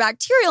or a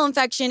bacterial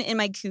infection in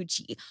my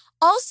coochie.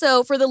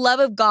 Also, for the love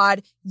of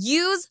God,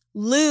 use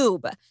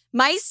lube.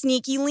 My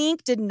sneaky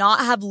link did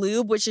not have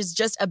lube, which is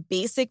just a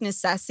basic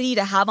necessity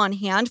to have on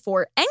hand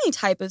for any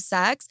type of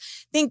sex.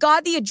 Thank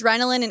God the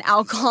adrenaline and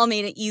alcohol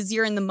made it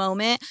easier in the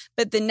moment,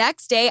 but the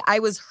next day I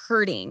was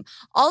hurting.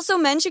 Also,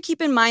 men should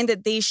keep in mind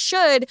that they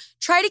should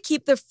try to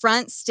keep the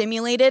front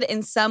stimulated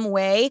in some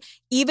way,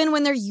 even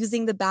when they're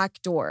using the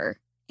back door.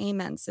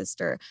 Amen,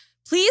 sister.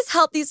 Please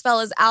help these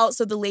fellas out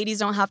so the ladies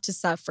don't have to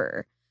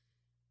suffer.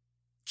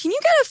 Can you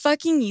get a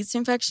fucking yeast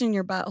infection in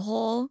your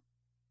butthole?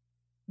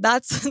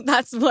 That's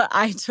what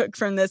I took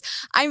from this.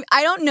 I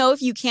don't know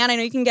if you can. I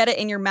know you can get it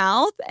in your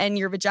mouth and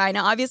your vagina,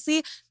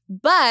 obviously.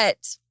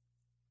 But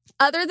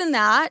other than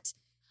that,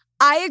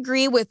 I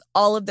agree with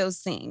all of those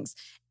things.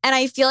 And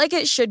I feel like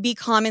it should be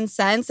common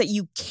sense that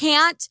you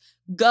can't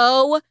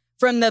go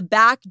from the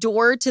back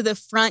door to the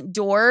front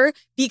door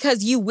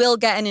because you will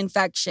get an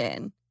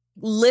infection.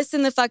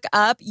 Listen the fuck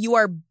up. You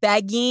are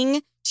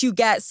begging to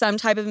get some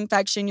type of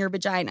infection in your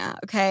vagina,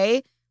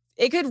 okay?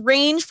 It could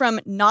range from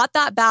not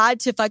that bad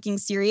to fucking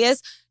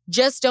serious.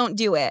 Just don't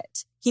do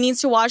it. He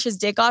needs to wash his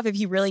dick off if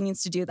he really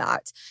needs to do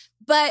that.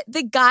 But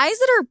the guys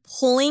that are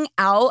pulling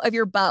out of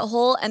your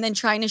butthole and then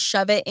trying to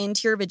shove it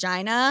into your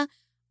vagina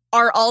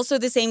are also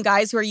the same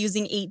guys who are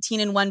using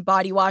 18-in-1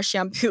 body wash,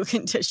 shampoo,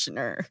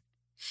 conditioner,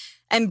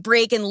 and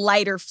brake and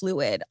lighter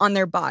fluid on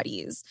their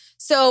bodies.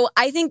 So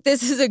I think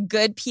this is a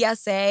good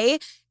PSA.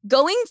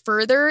 Going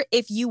further,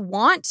 if you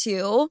want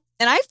to,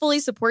 and I fully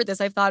support this,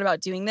 I've thought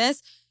about doing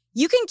this,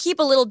 you can keep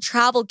a little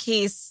travel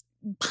case,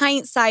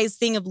 pint-sized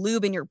thing of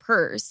lube in your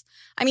purse.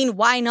 I mean,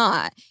 why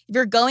not? If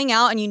you're going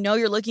out and you know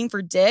you're looking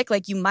for dick,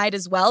 like you might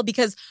as well,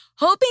 because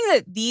hoping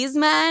that these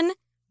men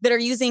that are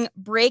using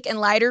brake and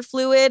lighter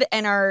fluid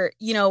and are,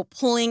 you know,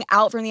 pulling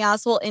out from the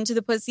asshole into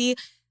the pussy,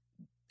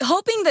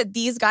 hoping that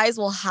these guys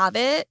will have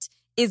it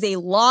is a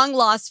long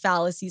lost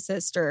fallacy,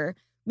 sister.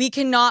 We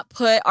cannot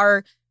put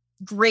our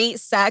great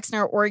sex and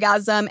our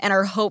orgasm and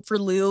our hope for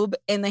lube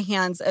in the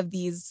hands of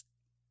these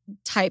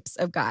types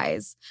of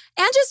guys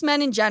and just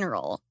men in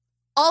general.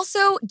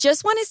 Also,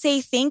 just want to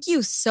say thank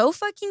you so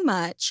fucking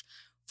much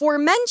for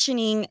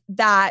mentioning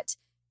that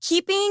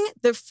keeping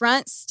the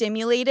front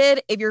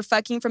stimulated if you're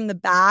fucking from the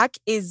back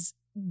is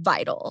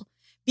vital.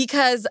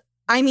 Because,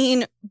 I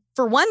mean,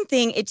 for one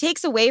thing, it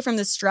takes away from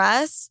the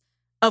stress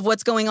of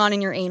what's going on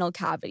in your anal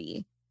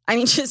cavity. I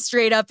mean, just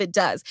straight up, it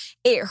does.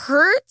 It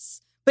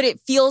hurts, but it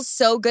feels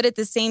so good at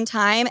the same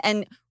time.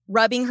 And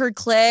rubbing her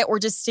clit or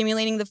just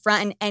stimulating the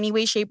front in any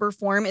way, shape, or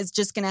form is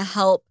just going to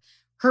help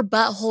her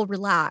butthole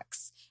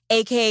relax,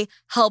 aka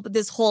help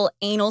this whole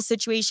anal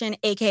situation,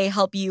 aka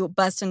help you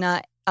bust a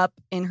nut up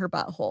in her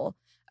butthole.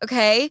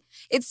 Okay?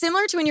 It's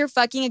similar to when you're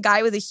fucking a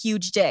guy with a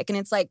huge dick and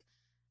it's like,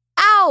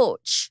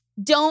 ouch,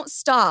 don't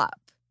stop.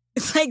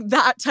 It's like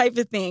that type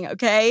of thing,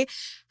 okay?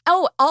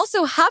 Oh,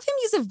 also have him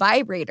use a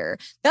vibrator.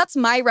 That's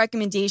my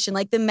recommendation.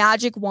 Like the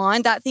magic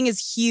wand, that thing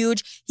is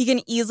huge. He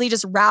can easily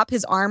just wrap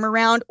his arm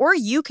around, or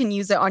you can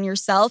use it on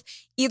yourself.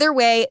 Either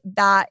way,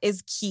 that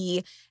is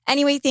key.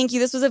 Anyway, thank you.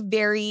 This was a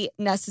very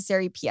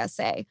necessary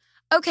PSA.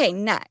 Okay,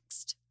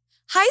 next.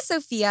 Hi,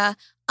 Sophia.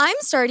 I'm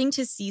starting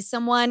to see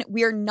someone.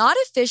 We're not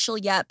official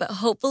yet, but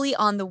hopefully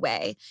on the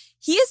way.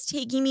 He is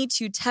taking me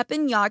to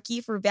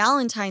teppanyaki for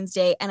Valentine's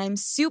Day, and I'm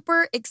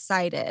super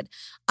excited.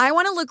 I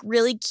want to look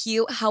really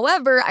cute.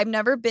 However, I've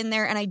never been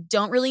there, and I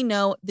don't really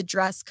know the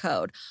dress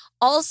code.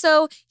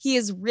 Also, he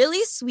is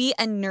really sweet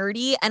and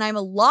nerdy, and I'm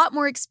a lot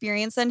more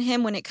experienced than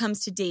him when it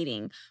comes to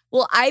dating.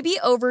 Will I be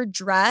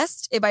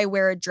overdressed if I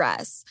wear a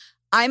dress?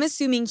 I'm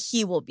assuming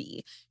he will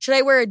be. Should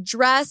I wear a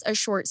dress, a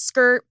short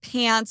skirt,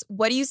 pants?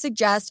 What do you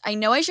suggest? I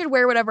know I should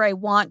wear whatever I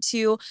want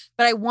to,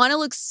 but I want to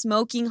look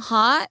smoking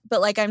hot,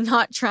 but like I'm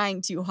not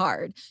trying too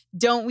hard.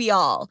 Don't we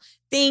all?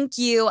 Thank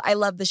you. I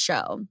love the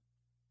show.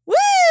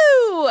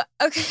 Woo!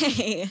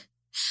 Okay.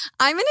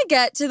 I'm going to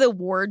get to the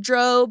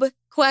wardrobe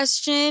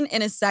question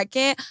in a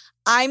second.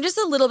 I'm just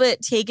a little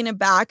bit taken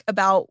aback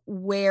about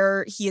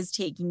where he is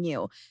taking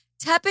you.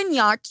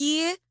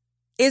 Teppanyaki,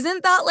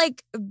 isn't that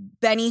like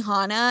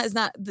Benihana? Isn't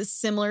that the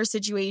similar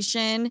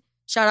situation?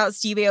 Shout out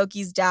Steve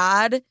Aoki's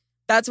dad.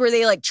 That's where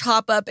they like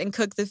chop up and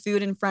cook the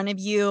food in front of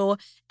you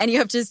and you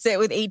have to sit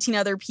with 18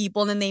 other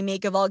people and then they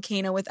make a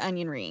volcano with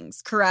onion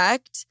rings,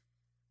 correct?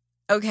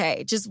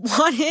 Okay, just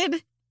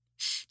wanted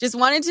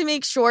to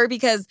make sure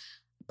because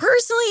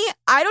personally,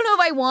 I don't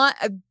know if I want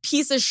a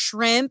piece of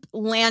shrimp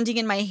landing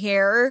in my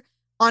hair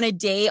on a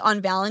date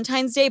on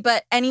Valentine's Day,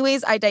 but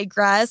anyways, I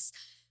digress.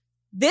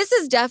 This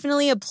is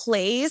definitely a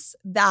place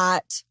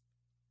that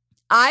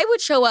I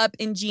would show up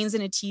in jeans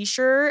and a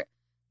t-shirt.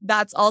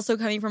 That's also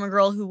coming from a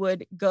girl who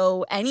would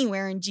go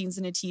anywhere in jeans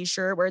and a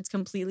t-shirt where it's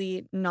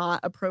completely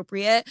not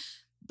appropriate.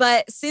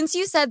 But since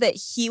you said that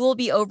he will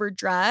be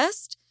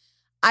overdressed,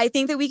 I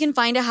think that we can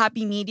find a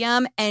happy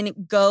medium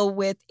and go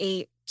with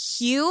a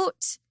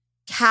cute,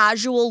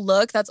 casual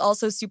look that's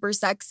also super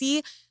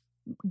sexy.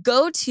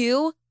 Go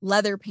to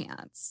leather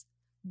pants.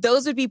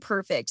 Those would be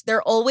perfect.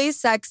 They're always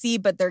sexy,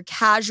 but they're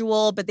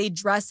casual, but they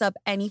dress up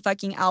any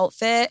fucking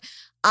outfit.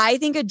 I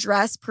think a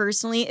dress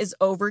personally is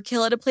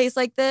overkill at a place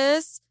like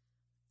this,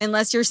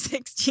 unless you're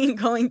 16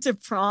 going to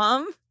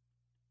prom.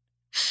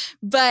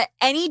 But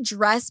any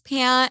dress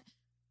pant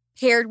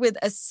paired with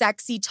a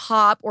sexy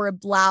top or a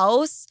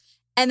blouse,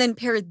 and then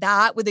pair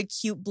that with a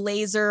cute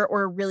blazer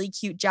or a really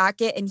cute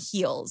jacket and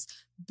heels.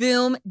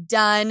 Boom,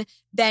 done.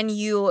 Then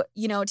you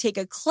take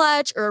a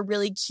clutch or a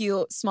really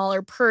cute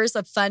smaller purse,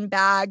 a fun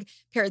bag,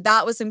 pair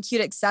that with some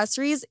cute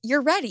accessories.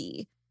 You're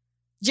ready.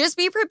 Just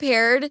be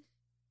prepared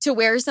to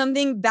wear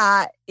something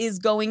that is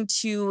going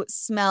to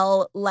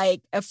smell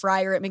like a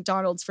fryer at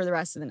McDonald's for the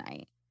rest of the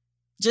night.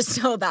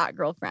 Just know that,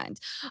 girlfriend.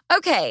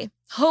 Okay,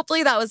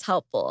 hopefully that was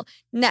helpful.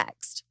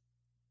 Next.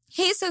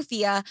 Hey,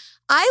 Sophia,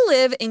 I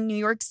live in New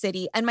York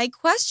City, and my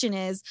question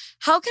is,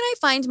 how can I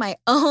find my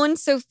own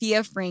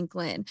Sophia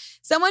Franklin?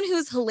 Someone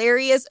who's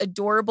hilarious,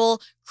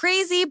 adorable,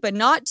 crazy, but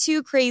not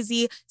too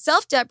crazy,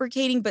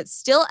 self-deprecating, but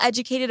still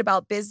educated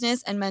about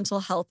business and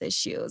mental health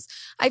issues.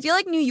 I feel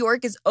like New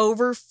York is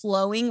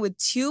overflowing with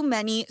too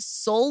many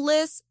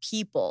soulless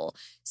people.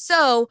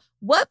 So,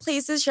 what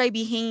places should I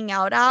be hanging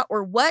out at,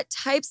 or what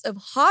types of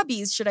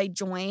hobbies should I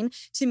join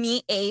to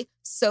meet a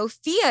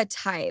Sophia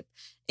type?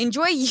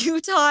 Enjoy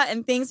Utah,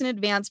 and thanks in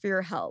advance for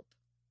your help.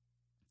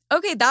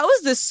 Okay, that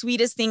was the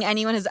sweetest thing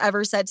anyone has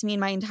ever said to me in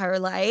my entire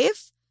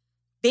life.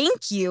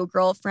 Thank you,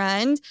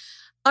 girlfriend.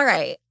 All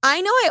right,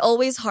 I know I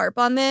always harp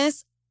on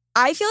this.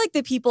 I feel like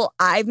the people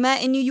I've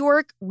met in New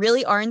York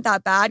really aren't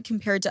that bad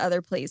compared to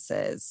other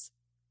places.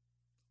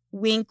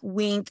 Wink,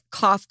 wink,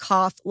 cough,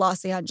 cough,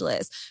 Los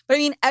Angeles. But I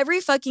mean,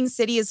 every fucking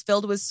city is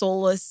filled with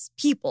soulless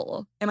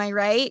people. Am I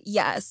right?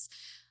 Yes.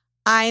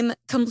 I'm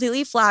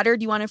completely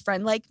flattered you want a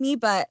friend like me,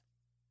 but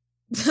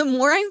the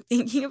more I'm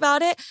thinking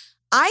about it,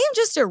 I am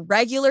just a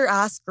regular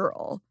ass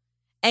girl.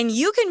 And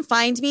you can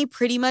find me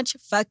pretty much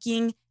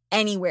fucking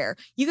anywhere.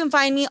 You can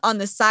find me on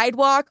the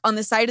sidewalk, on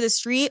the side of the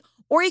street,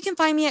 or you can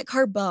find me at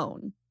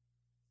Carbone.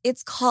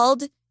 It's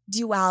called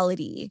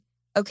duality.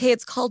 Okay,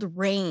 it's called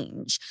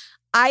range.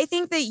 I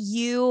think that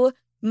you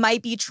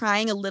might be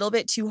trying a little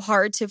bit too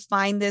hard to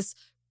find this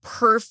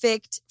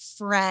perfect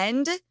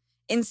friend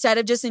instead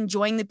of just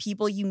enjoying the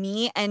people you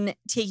meet and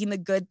taking the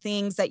good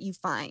things that you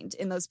find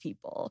in those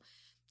people.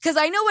 Because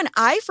I know when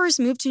I first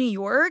moved to New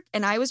York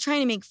and I was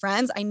trying to make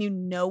friends, I knew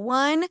no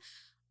one.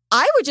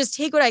 I would just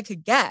take what I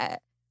could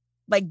get.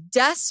 Like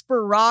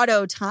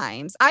desperado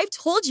times. I've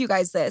told you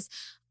guys this.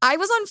 I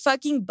was on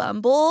fucking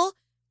Bumble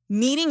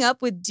meeting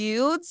up with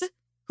dudes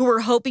who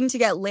were hoping to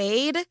get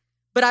laid,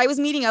 but I was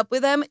meeting up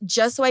with them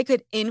just so I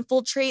could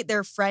infiltrate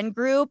their friend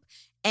group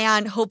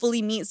and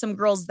hopefully meet some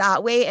girls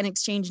that way and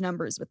exchange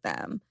numbers with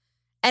them.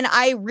 And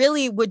I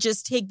really would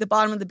just take the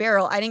bottom of the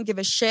barrel. I didn't give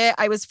a shit.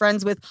 I was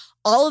friends with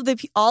all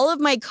of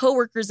my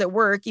coworkers at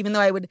work, even though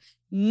I would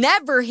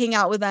never hang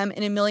out with them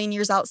in a million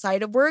years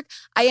outside of work.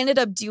 I ended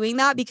up doing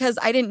that because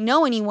I didn't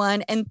know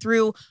anyone. And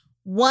through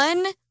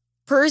one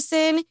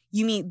person,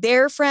 you meet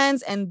their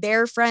friends and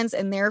their friends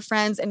and their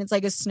friends. And it's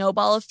like a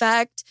snowball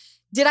effect.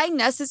 Did I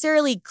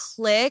necessarily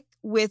click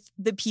with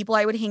the people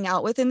I would hang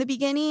out with in the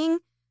beginning?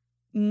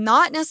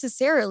 Not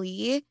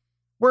necessarily.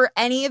 Were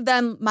any of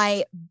them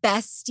my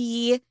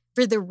bestie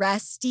for the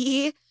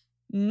resty?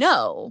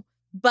 No.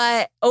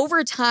 But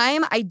over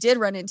time, I did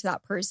run into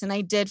that person.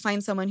 I did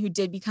find someone who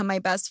did become my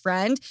best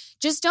friend.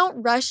 Just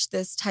don't rush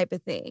this type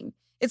of thing.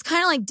 It's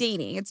kind of like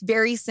dating. It's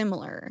very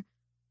similar.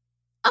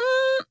 Now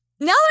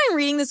that I'm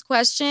reading this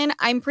question,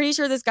 I'm pretty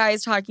sure this guy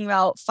is talking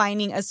about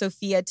finding a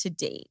Sophia to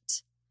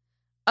date.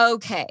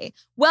 Okay.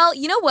 Well,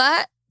 you know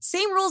what?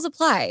 Same rules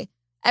apply.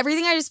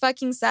 Everything I just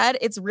fucking said,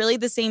 it's really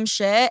the same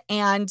shit.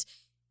 And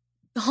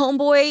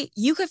homeboy,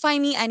 you could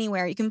find me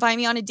anywhere. You can find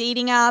me on a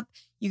dating app.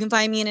 You can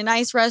find me in a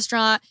nice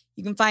restaurant.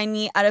 You can find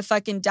me at a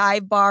fucking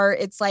dive bar.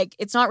 It's like,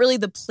 it's not really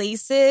the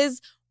places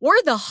or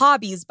the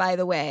hobbies, by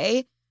the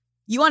way.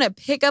 You want to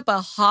pick up a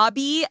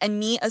hobby and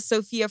meet a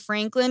Sophia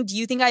Franklin? Do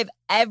you think I've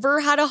ever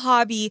had a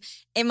hobby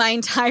in my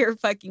entire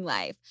fucking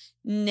life?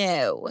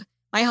 No.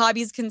 My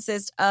hobbies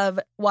consist of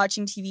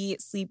watching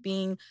TV,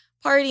 sleeping,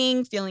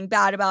 partying, feeling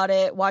bad about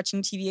it,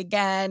 watching TV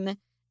again,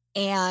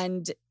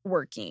 and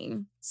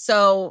working.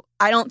 So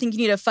I don't think you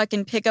need to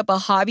fucking pick up a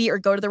hobby or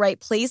go to the right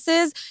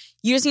places.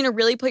 You just need to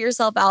really put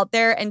yourself out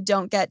there and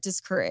don't get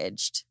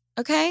discouraged.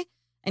 Okay?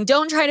 And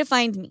don't try to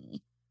find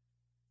me.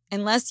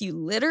 Unless you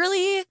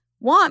literally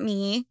want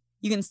me,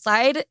 you can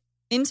slide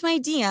into my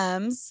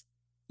DMs.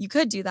 You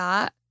could do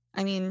that.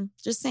 I mean,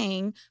 just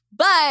saying.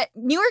 But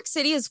New York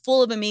City is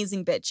full of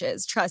amazing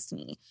bitches. Trust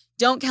me.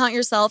 Don't count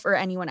yourself or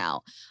anyone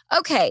out.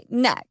 Okay,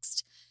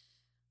 next.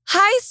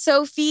 Hi,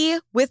 Sophie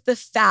with the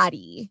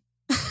fatty.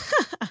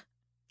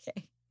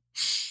 Okay.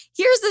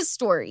 Here's the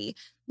story.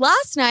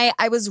 Last night,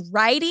 I was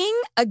writing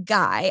a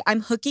guy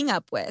I'm hooking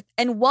up with,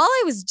 and while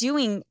I was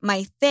doing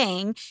my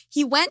thing,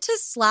 he went to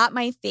slap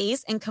my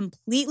face and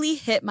completely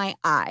hit my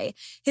eye.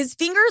 His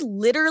finger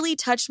literally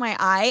touched my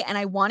eye, and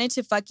I wanted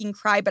to fucking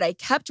cry, but I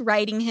kept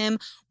writing him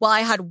while I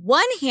had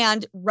one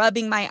hand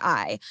rubbing my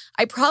eye.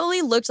 I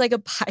probably looked like a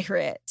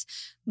pirate.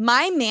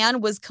 My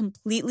man was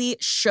completely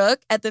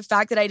shook at the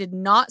fact that I did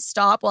not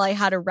stop while I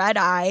had a red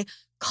eye.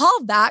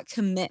 Call that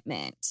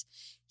commitment.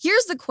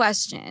 Here's the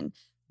question.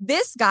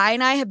 This guy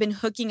and I have been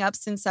hooking up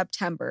since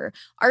September.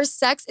 Our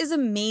sex is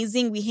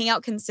amazing. We hang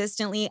out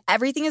consistently.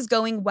 Everything is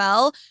going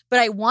well, but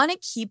I want to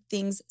keep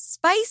things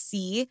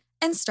spicy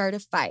and start a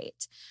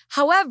fight.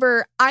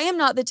 However, I am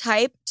not the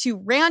type to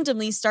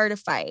randomly start a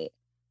fight.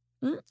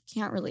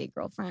 Can't relate,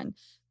 girlfriend.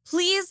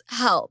 Please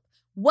help.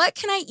 What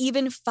can I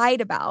even fight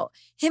about?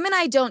 Him and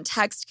I don't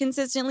text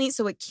consistently,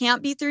 so it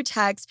can't be through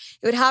text.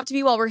 It would have to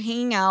be while we're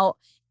hanging out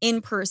in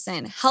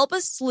person. Help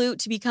a sloot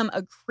to become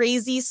a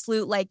crazy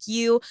sloot like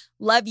you.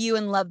 Love you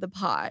and love the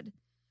pod.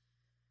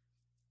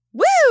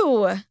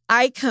 Woo!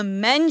 I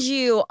commend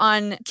you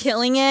on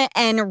killing it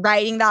and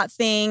writing that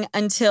thing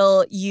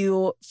until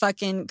you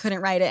fucking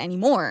couldn't write it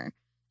anymore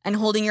and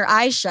holding your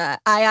eyes shut.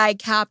 Aye,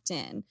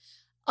 Captain.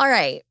 All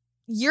right.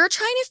 You're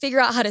trying to figure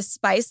out how to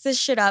spice this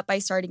shit up by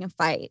starting a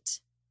fight,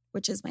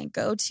 which is my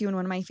go-to and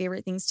one of my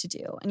favorite things to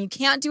do. And you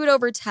can't do it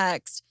over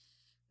text.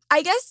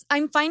 I guess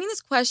I'm finding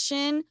this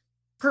question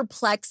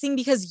perplexing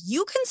because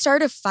you can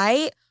start a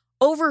fight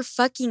over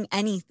fucking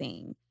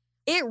anything.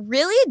 It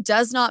really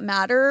does not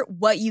matter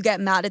what you get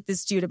mad at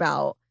this dude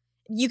about.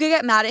 You could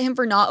get mad at him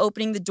for not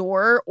opening the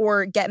door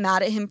or get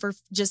mad at him for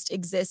just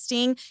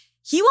existing.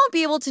 He won't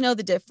be able to know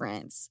the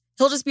difference.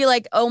 He'll just be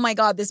like, oh my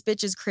God, this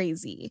bitch is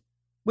crazy,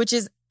 which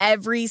is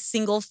every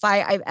single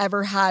fight I've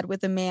ever had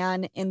with a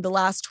man in the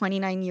last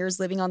 29 years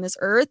living on this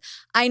earth.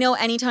 I know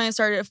anytime I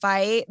started a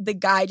fight, the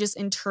guy just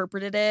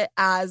interpreted it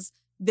as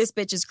this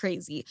bitch is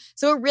crazy.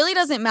 So it really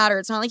doesn't matter.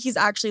 It's not like he's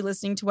actually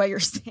listening to what you're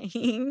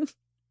saying.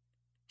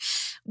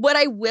 What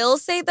I will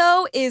say,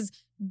 though, is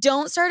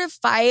don't start a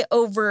fight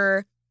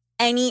over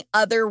any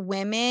other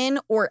women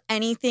or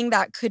anything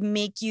that could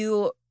make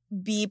you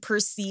be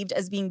perceived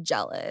as being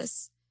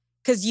jealous.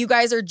 Because you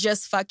guys are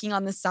just fucking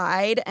on the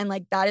side and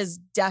like that is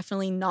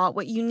definitely not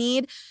what you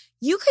need.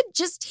 You could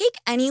just take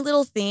any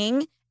little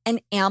thing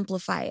and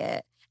amplify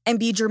it and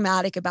be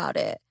dramatic about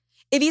it.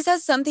 If he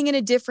says something in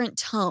a different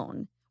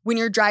tone when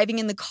you're driving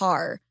in the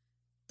car,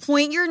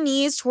 point your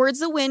knees towards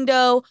the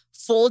window,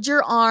 fold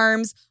your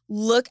arms,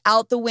 look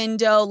out the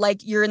window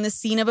like you're in the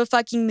scene of a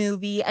fucking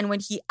movie. And when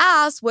he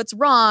asks what's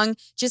wrong,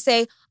 just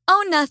say,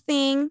 oh,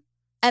 nothing.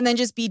 And then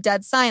just be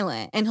dead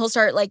silent. And he'll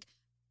start like,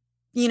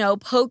 you know,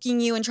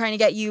 poking you and trying to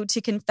get you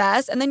to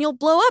confess. And then you'll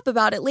blow up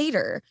about it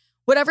later.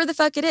 Whatever the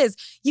fuck it is.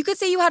 You could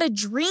say you had a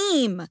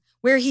dream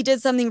where he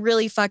did something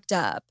really fucked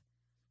up.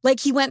 Like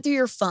he went through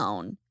your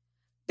phone.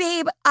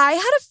 Babe, I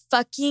had a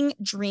fucking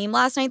dream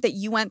last night that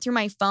you went through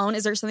my phone.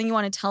 Is there something you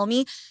want to tell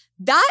me?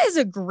 That is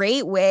a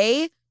great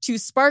way to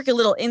spark a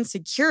little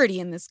insecurity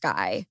in this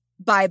guy,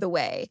 by the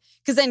way.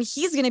 Because then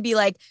he's going to be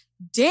like,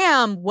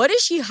 damn, what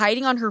is she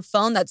hiding on her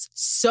phone that's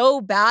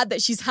so bad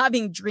that she's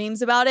having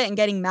dreams about it and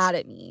getting mad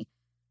at me?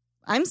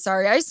 I'm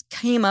sorry, I just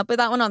came up with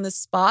that one on the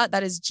spot.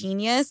 That is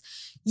genius.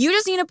 You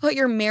just need to put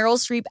your Meryl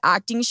Streep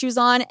acting shoes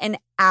on and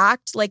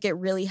act like it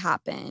really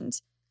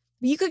happened.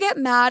 You could get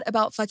mad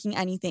about fucking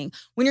anything.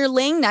 When you're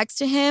laying next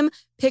to him,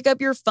 pick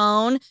up your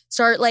phone,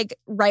 start like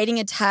writing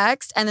a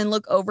text, and then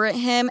look over at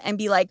him and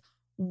be like,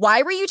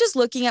 why were you just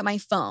looking at my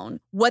phone?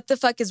 What the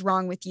fuck is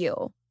wrong with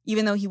you?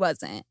 Even though he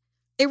wasn't.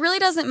 It really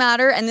doesn't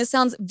matter. And this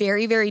sounds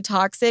very, very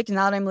toxic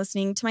now that I'm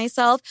listening to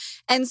myself.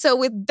 And so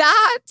with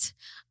that,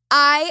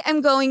 I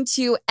am going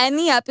to end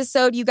the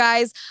episode, you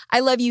guys.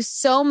 I love you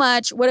so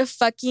much. What a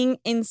fucking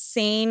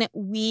insane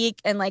week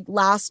and like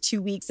last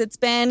 2 weeks it's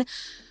been.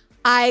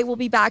 I will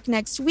be back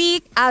next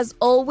week. As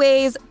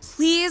always,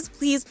 please,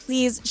 please,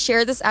 please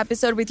share this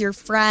episode with your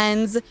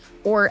friends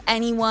or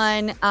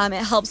anyone. It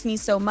helps me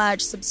so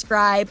much.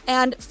 Subscribe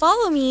and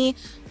follow me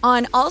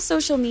on all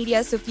social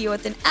media. Sophia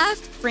with an F,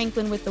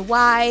 Franklin with the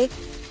Y.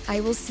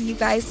 I will see you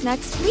guys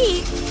next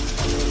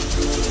week.